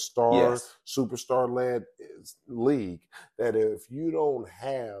this is a superstar-led league. That if you don't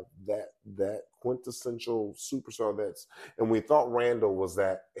have that quintessential superstar, and we thought Randall was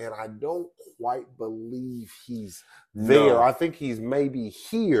that, and I don't quite believe he's there. No. I think he's maybe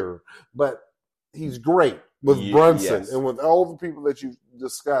here, but he's great with Brunson and with all the people that you've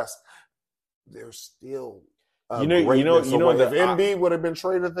discussed. They're still if Embiid would have been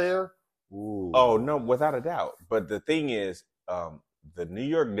traded there. Ooh. Oh, no, without a doubt. But the thing is, the New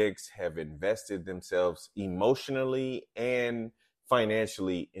York Knicks have invested themselves emotionally and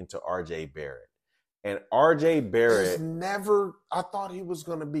financially into RJ Barrett. And RJ Barrett I thought he was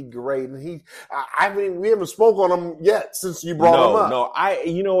going to be great. And we haven't spoke on him yet since you brought him up. No,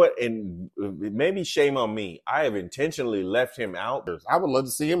 you know what? And maybe shame on me. I have intentionally left him out. I would love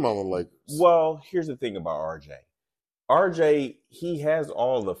to see him on the Lakers. Well, here's the thing about RJ. RJ, he has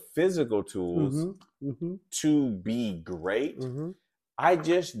all the physical tools to be great. Mm-hmm. I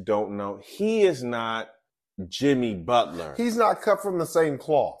just don't know. He is not Jimmy Butler. He's not cut from the same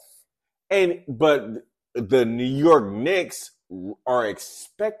cloth. But the New York Knicks are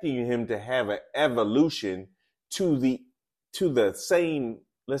expecting him to have an evolution to the same,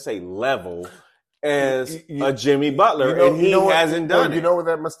 let's say, level as a Jimmy Butler, and he hasn't done it. You know what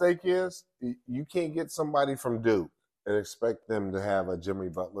that mistake is? You can't get somebody from Duke and expect them to have a Jimmy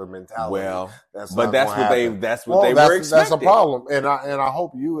Butler mentality. Well, that's what they were expecting. That's a problem, and I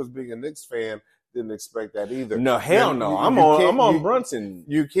hope you, as being a Knicks fan, didn't expect that either. No, hell no. I'm on Brunson.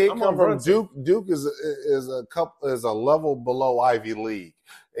 You can't come from Duke. Duke is a level below Ivy League.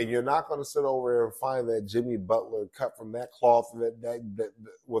 And you're not going to sit over there and find that Jimmy Butler cut from that cloth that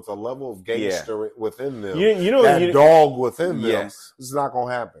with a level of gangster within them. Dog within them. Yes. It's not going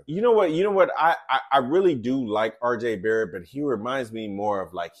to happen. You know what? I really do like RJ Barrett, but he reminds me more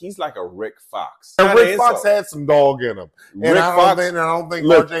of he's like a Rick Fox. And Rick Fox had some dog in him. And I don't think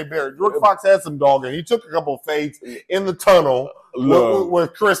RJ Barrett. Rick Fox had some dog in him. He took a couple of fades in the tunnel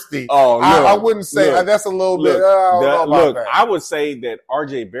with Christie. I wouldn't say that's a little bit. I would say that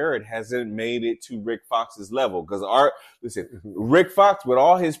RJ Barrett hasn't made it to Rick Fox's level because Rick Fox with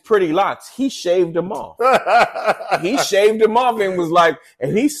all his pretty locks, he shaved them off. He shaved them off and was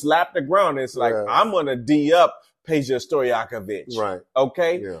and he slapped the ground. It's I'm gonna D up Peja Stojakovic. Right.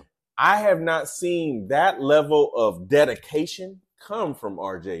 Okay. Yeah. I have not seen that level of dedication come from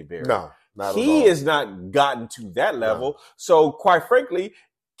RJ Barrett. No. He has not gotten to that level. No. So quite frankly,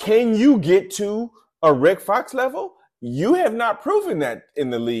 can you get to a Rick Fox level? You have not proven that in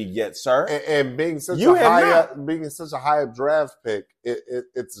the league yet, sir. And being such a high draft pick,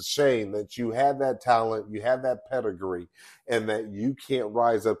 it's a shame that you have that talent, you have that pedigree, and that you can't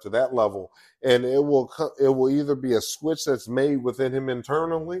rise up to that level. And it will either be a switch that's made within him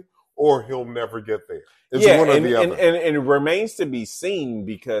internally, or he'll never get there. It's one or the other. And it remains to be seen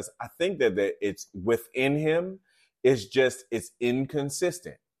because I think that it's within him. It's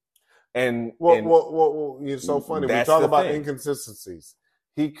inconsistent. And it's so funny. We talk about inconsistencies.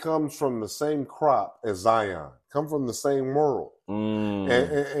 He comes from the same crop as Zion, come from the same world.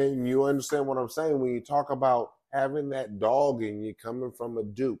 And you understand what I'm saying when you talk about having that dog in you, coming from a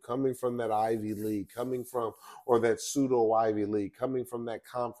Duke, coming from that Ivy League, or that pseudo Ivy League, coming from that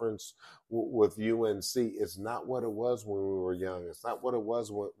conference with UNC. It's not what it was when we were young. It's not what it was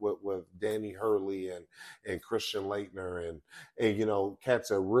with Danny Hurley and Christian Laettner and cats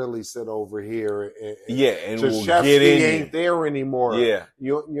that really sit over here and Krzyzewski ain't there anymore. Yeah,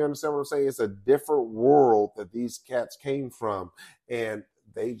 you understand what I'm saying? It's a different world that these cats came from, and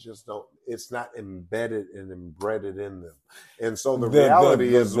they just don't. It's not embedded and embedded in them. And so the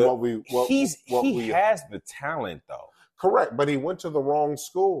reality is he has the talent though. Correct, but he went to the wrong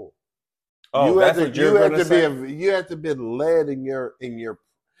school. Oh, you had to be led in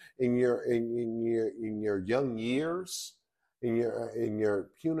in your young years, in your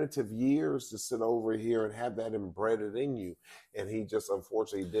punitive years, to sit over here and have that embedded in you, and he just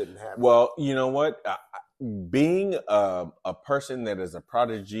unfortunately didn't have it. Well, you know what? Being a person that is a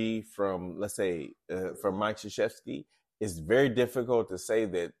prodigy from, let's say, from Mike Krzyzewski, it's very difficult to say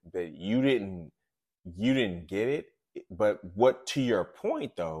that you didn't get it. But what, to your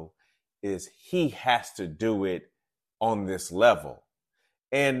point though, is he has to do it on this level,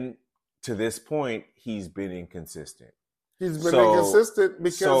 and to this point, he's been inconsistent. He's been inconsistent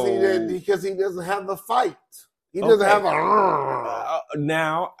because he doesn't have the fight. He doesn't have a.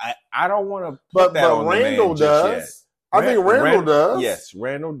 Now, I don't want to put that on Randall the man does. Just yet. I think Randall does. Yes,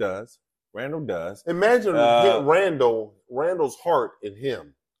 Randall does. Randall does. Imagine Randall's heart in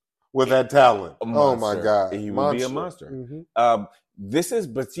him with that talent. Oh my God, he would be a monster. Mm-hmm. This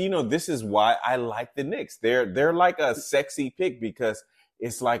is why I like the Knicks. They're like a sexy pick because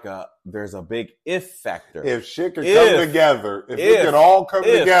it's like there's a big if factor. If shit could come together, if it could all come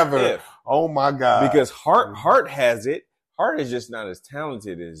together, oh my God. Because Hart has it. Hart is just not as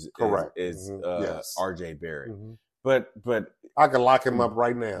talented as RJ Barrett. Mm-hmm. But I can lock him up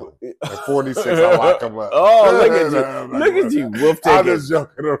right now. At 46, I'll lock him up. Oh, look at you. Look at you, wolf taking. I'm just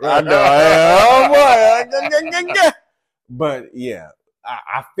joking around. I know. Oh boy. But yeah,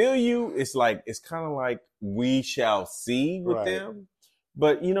 I feel you. It's kind of like we shall see with them.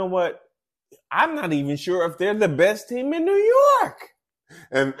 But you know what? I'm not even sure if they're the best team in New York.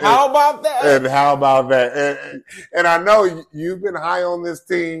 And how about that? And I know you've been high on this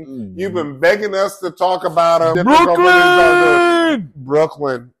team. Mm-hmm. You've been begging us to talk about them.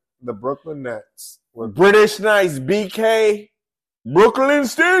 Brooklyn, the Brooklyn Nets. British Knights, BK. Brooklyn,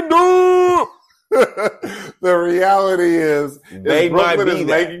 stand up. The reality is Brooklyn is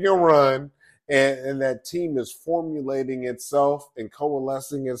making a run. And that team is formulating itself and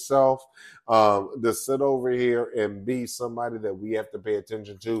coalescing itself to sit over here and be somebody that we have to pay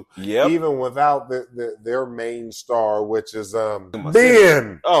attention to, even without their main star, which is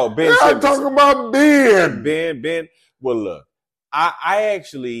Ben. Oh, Ben! I'm talking about Ben. Ben. Well, look, I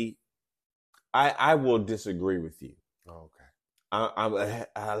will disagree with you. Okay,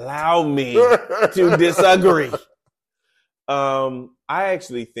 allow me to disagree. I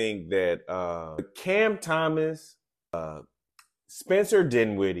actually think that Cam Thomas, Spencer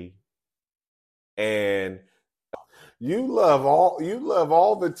Dinwiddie, and you love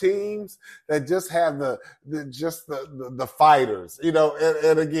all the teams that just have the fighters,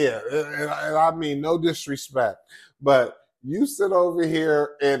 and again, and I mean no disrespect, but you sit over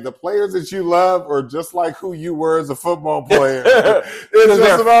here and the players that you love are just like who you were as a football player. It's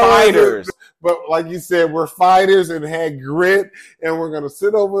just fighters. But like you said, we're fighters and had grit, and we're going to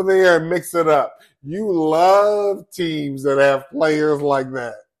sit over there and mix it up. You love teams that have players like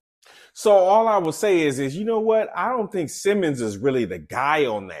that. So all I will say is you know what? I don't think Simmons is really the guy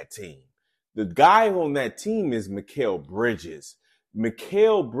on that team. The guy on that team is Mikal Bridges.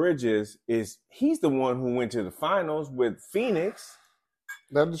 Mikal Bridges he's the one who went to the finals with Phoenix.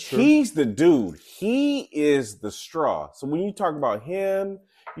 That is true. He's the dude. He is the straw. So when you talk about him,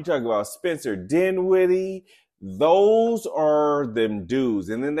 you talk about Spencer Dinwiddie, those are them dudes.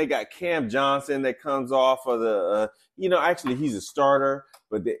 And then they got Cam Johnson that comes off of the, actually he's a starter,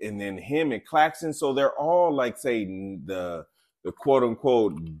 and then him and Claxton. So they're all like, say, the quote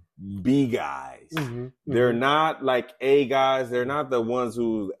unquote B guys. Mm-hmm. They're not like A guys. They're not the ones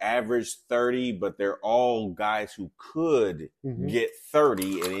who average 30, but they're all guys who could get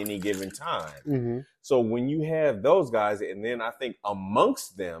 30 at any given time. Mm-hmm. So when you have those guys, and then I think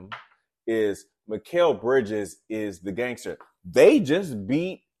amongst them is Mikal Bridges is the gangster. They just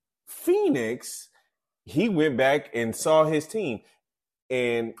beat Phoenix. He went back and saw his team,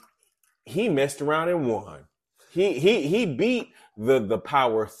 and he messed around and won. He beat the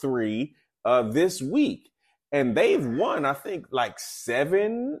Power 3 this week, and they've won, I think, like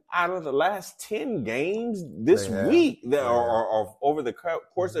 7 out of the last 10 games this week or over the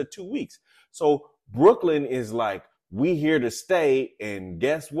course of 2 weeks. So Brooklyn is like, we here to stay, and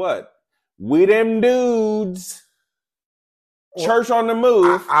guess what? We them dudes. Church on the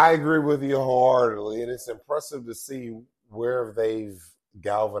move. I agree with you wholeheartedly, and it's impressive to see where they've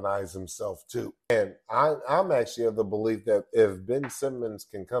galvanized himself too. And I'm actually of the belief that if Ben Simmons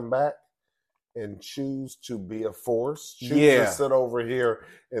can come back and choose to be a force, to sit over here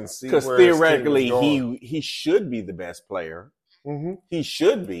and see where, because theoretically he should be the best player. Mm-hmm. He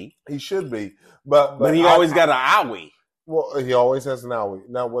should be, but he always got an owie. Well, he always has an owie.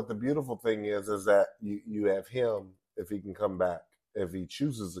 Now, what the beautiful thing is that you have him, if he can come back, if he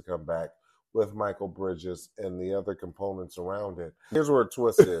chooses to come back, with Michael Bridges and the other components around it. Here's where a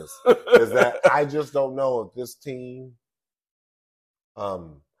twist is that I just don't know if this team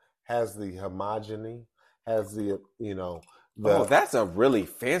has the homogeny, has the, that's a really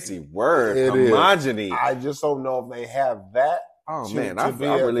fancy word, it homogeny. Is. I just don't know if they have that. Oh, man, I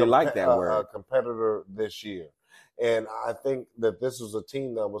really like that word. A competitor this year. And I think that this was a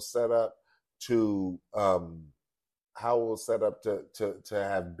team that was set up to to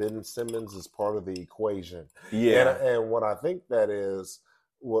have Ben Simmons as part of the equation. Yeah. And what I think that is,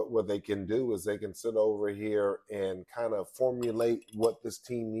 what they can do is they can sit over here and kind of formulate what this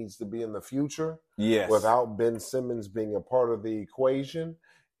team needs to be in the future. Yes. Without Ben Simmons being a part of the equation,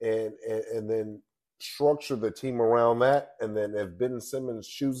 and then structure the team around that. And then if Ben Simmons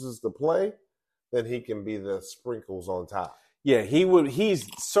chooses to play, then he can be the sprinkles on top. Yeah, he's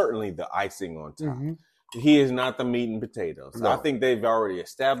certainly the icing on top. Mm-hmm. He is not the meat and potatoes. No. I think they've already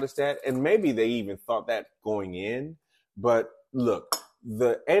established that, and maybe they even thought that going in. But look,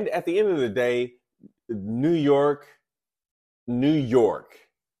 at the end of the day, New York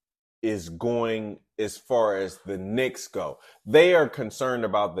is going as far as the Knicks go. They are concerned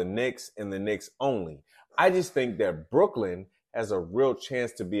about the Knicks and the Knicks only. I just think that Brooklyn has a real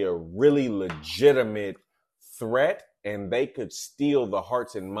chance to be a really legitimate threat, and they could steal the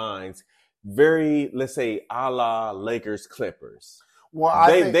hearts and minds. Very, let's say, a la Lakers Clippers. Well,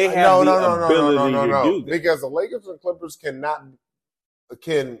 they have the ability to do that. Because the Lakers and Clippers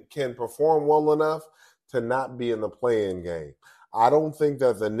can perform well enough to not be in the play-in game. I don't think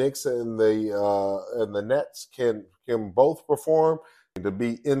that the Knicks and the Nets can both perform to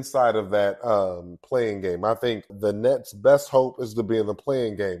be inside of that play-in game. I think the Nets' best hope is to be in the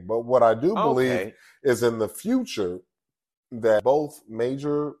play-in game. But what I do believe is in the future that both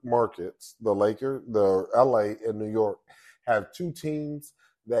major markets, the Lakers, the LA, and New York, have two teams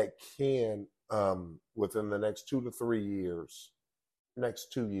that can, within the next 2 to 3 years,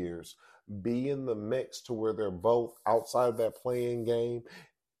 next 2 years, be in the mix to where they're both outside that play-in game,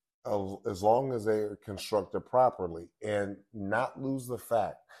 as long as they're constructed properly, and not lose the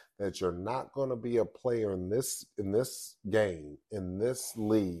fact that you're not going to be a player in this game, in this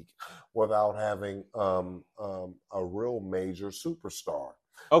league, without having a real major superstar.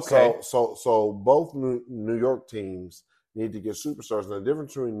 Okay. So both New York teams need to get superstars. And the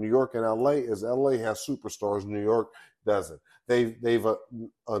difference between New York and LA is LA has superstars, New York doesn't. They've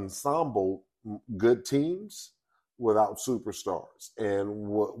ensembled good teams without superstars. And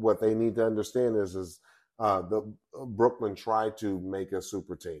what they need to understand is the Brooklyn tried to make a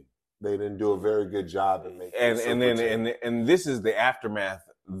super team. They didn't do a very good job in making a super team. And this is the aftermath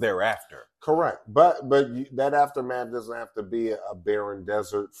thereafter. Correct. But that aftermath doesn't have to be a barren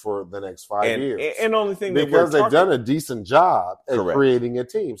desert for the next 5 years. And only thing because they've done a decent job at creating a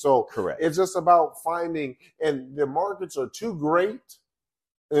team. So it's just about finding, and the markets are too great.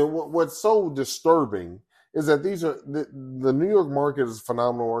 And what's so disturbing is that these are the New York market is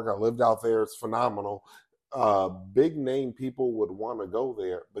phenomenal work. I lived out there. It's phenomenal. Big name people would want to go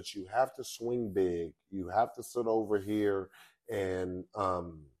there, but you have to swing big. You have to sit over here and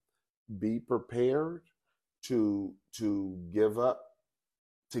be prepared to give up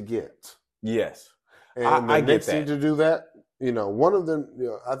to get. Yes. And the Knicks need to do that. One of them,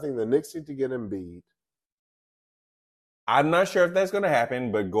 I think the Knicks need to get Embiid. I'm not sure if that's going to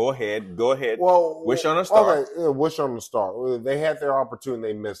happen, but go ahead. Well, wish on a star. Okay, wish on a star. They had their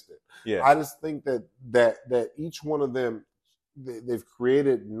opportunity, they missed it. Yeah. I just think that each one of them, they've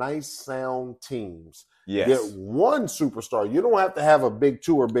created nice, sound teams. Yes. Get one superstar. You don't have to have a big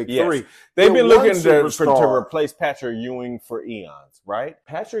 2 or big 3. They've been looking to replace Patrick Ewing for eons, right?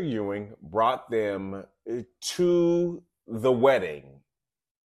 Patrick Ewing brought them to the wedding.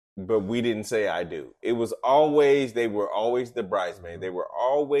 But we didn't say I do. They were always the bridesmaid. They were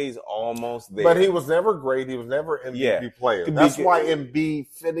always almost there. But he was never great. He was never MVP player. That's why Embiid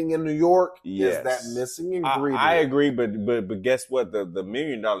fitting in New York is that missing ingredient. I agree, but guess what? The $1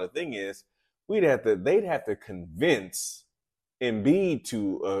 million thing is they'd have to convince Embiid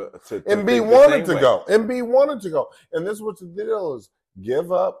to Embiid wanted to go. Embiid wanted to go. And this is what the deal is.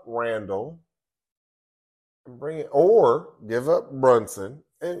 Give up Randall and bring it, or give up Brunson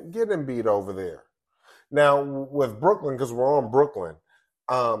and get Embiid over there. Now, with Brooklyn, because we're on Brooklyn,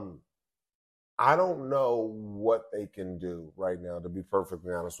 I don't know what they can do right now, to be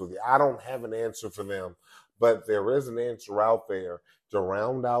perfectly honest with you. I don't have an answer for them, but there is an answer out there to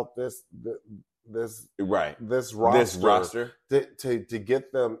round out this roster, to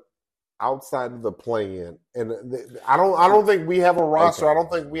get them outside of the play-in, and I don't think we have a roster. Okay. I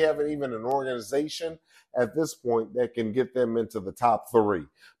don't think we have even an organization at this point that can get them into the top 3.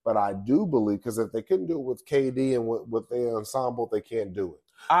 But I do believe, because if they couldn't do it with KD and with the ensemble, they can't do it.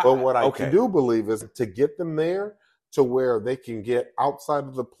 But what I do believe is to get them there to where they can get outside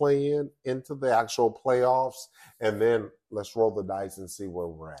of the play-in into the actual playoffs, and then let's roll the dice and see where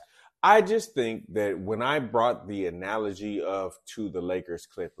we're at. I just think that when I brought the analogy to the Lakers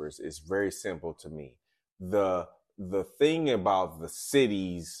Clippers, it's very simple to me. The thing about the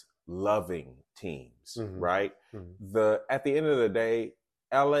cities loving teams, right? At the end of the day,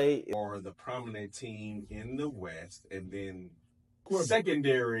 LA are the prominent team in the West, and then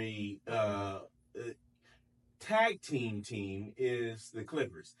secondary tag team is the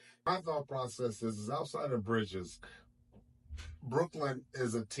Clippers. My thought process is outside of Bridges, Brooklyn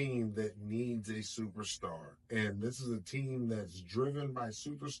is a team that needs a superstar, and this is a team that's driven by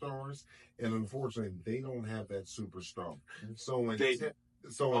superstars, and unfortunately, they don't have that superstar. So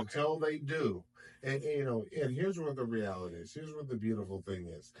until they do, and and here's what the reality is. Here's what the beautiful thing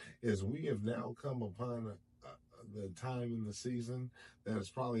is we have now come upon the time in the season that is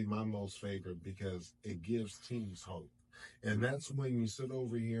probably my most favorite, because it gives teams hope. And that's when you sit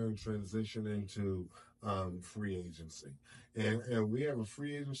over here and transition into free agency. And we have a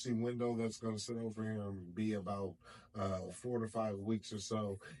free agency window that's going to sit over here and be about 4 to 5 weeks or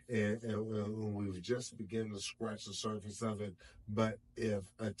so. And we've just begun to scratch the surface of it. But if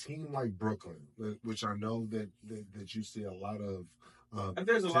a team like Brooklyn, which I know that you see a lot of, and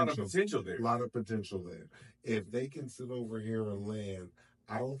there's a lot of potential there. A lot of potential there. If they can sit over here and land,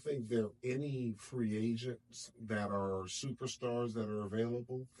 I don't think there are any free agents that are superstars that are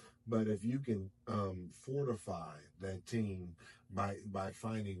available. But if you can fortify that team by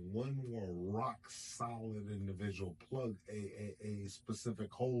finding one more rock solid individual, plug a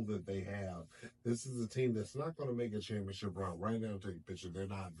specific hole that they have, this is a team that's not going to make a championship run. Right now, take a picture, they're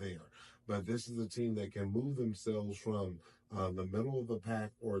not there. But this is a team that can move themselves from the middle of the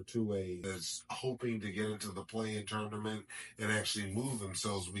pack or to that's hoping to get into the play-in tournament and actually move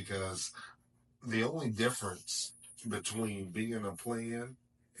themselves, because the only difference between being in a play-in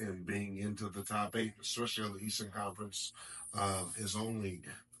and being into the top 8, especially on the Eastern Conference, is only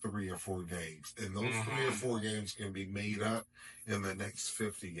 3 or 4 games. And those 3 or 4 games can be made up in the next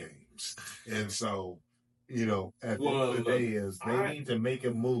 50 games. And so, at the end of the day they need to make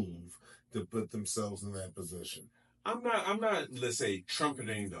a move to put themselves in that position. I'm not, let's say,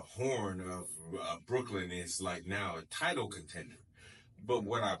 trumpeting the horn of Brooklyn is like now a title contender. But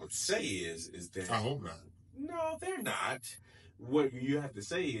what I would say is that I hope not. No, they're not. What you have to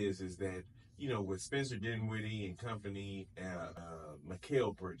say is that, with Spencer Dinwiddie and company,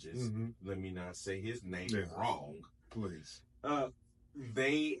 Mikal Bridges, let me not say his name wrong, please.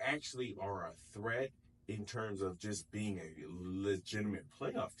 They actually are a threat in terms of just being a legitimate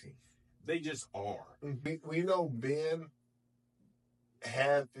playoff team. They just are. We know Ben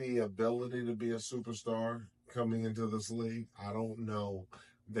had the ability to be a superstar coming into this league. I don't know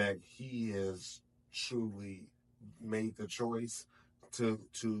that he has truly made the choice to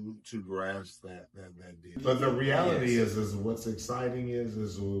grasp that deal. But the reality is what's exciting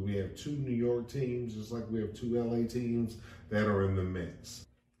is we have 2 New York teams, just like we have 2 LA teams that are in the mix.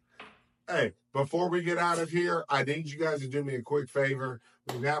 Hey, before we get out of here, I need you guys to do me a quick favor.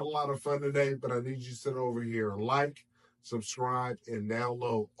 We've had a lot of fun today, but I need you to sit over here and like, subscribe, and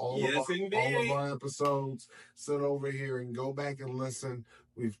download all of our episodes. Sit over here and go back and listen.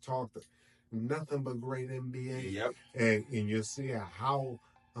 We've talked nothing but great NBA. Yep. And you'll see how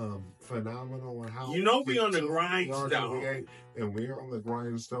phenomenal and how we on the grindstone. And we're on the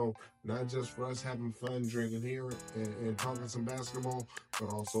grindstone, not just for us having fun drinking here and talking some basketball,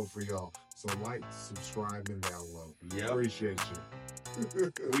 but also for y'all. So like, subscribe, and download. Yep. Appreciate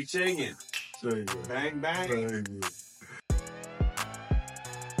you. We changing. Bang, bang. Bang.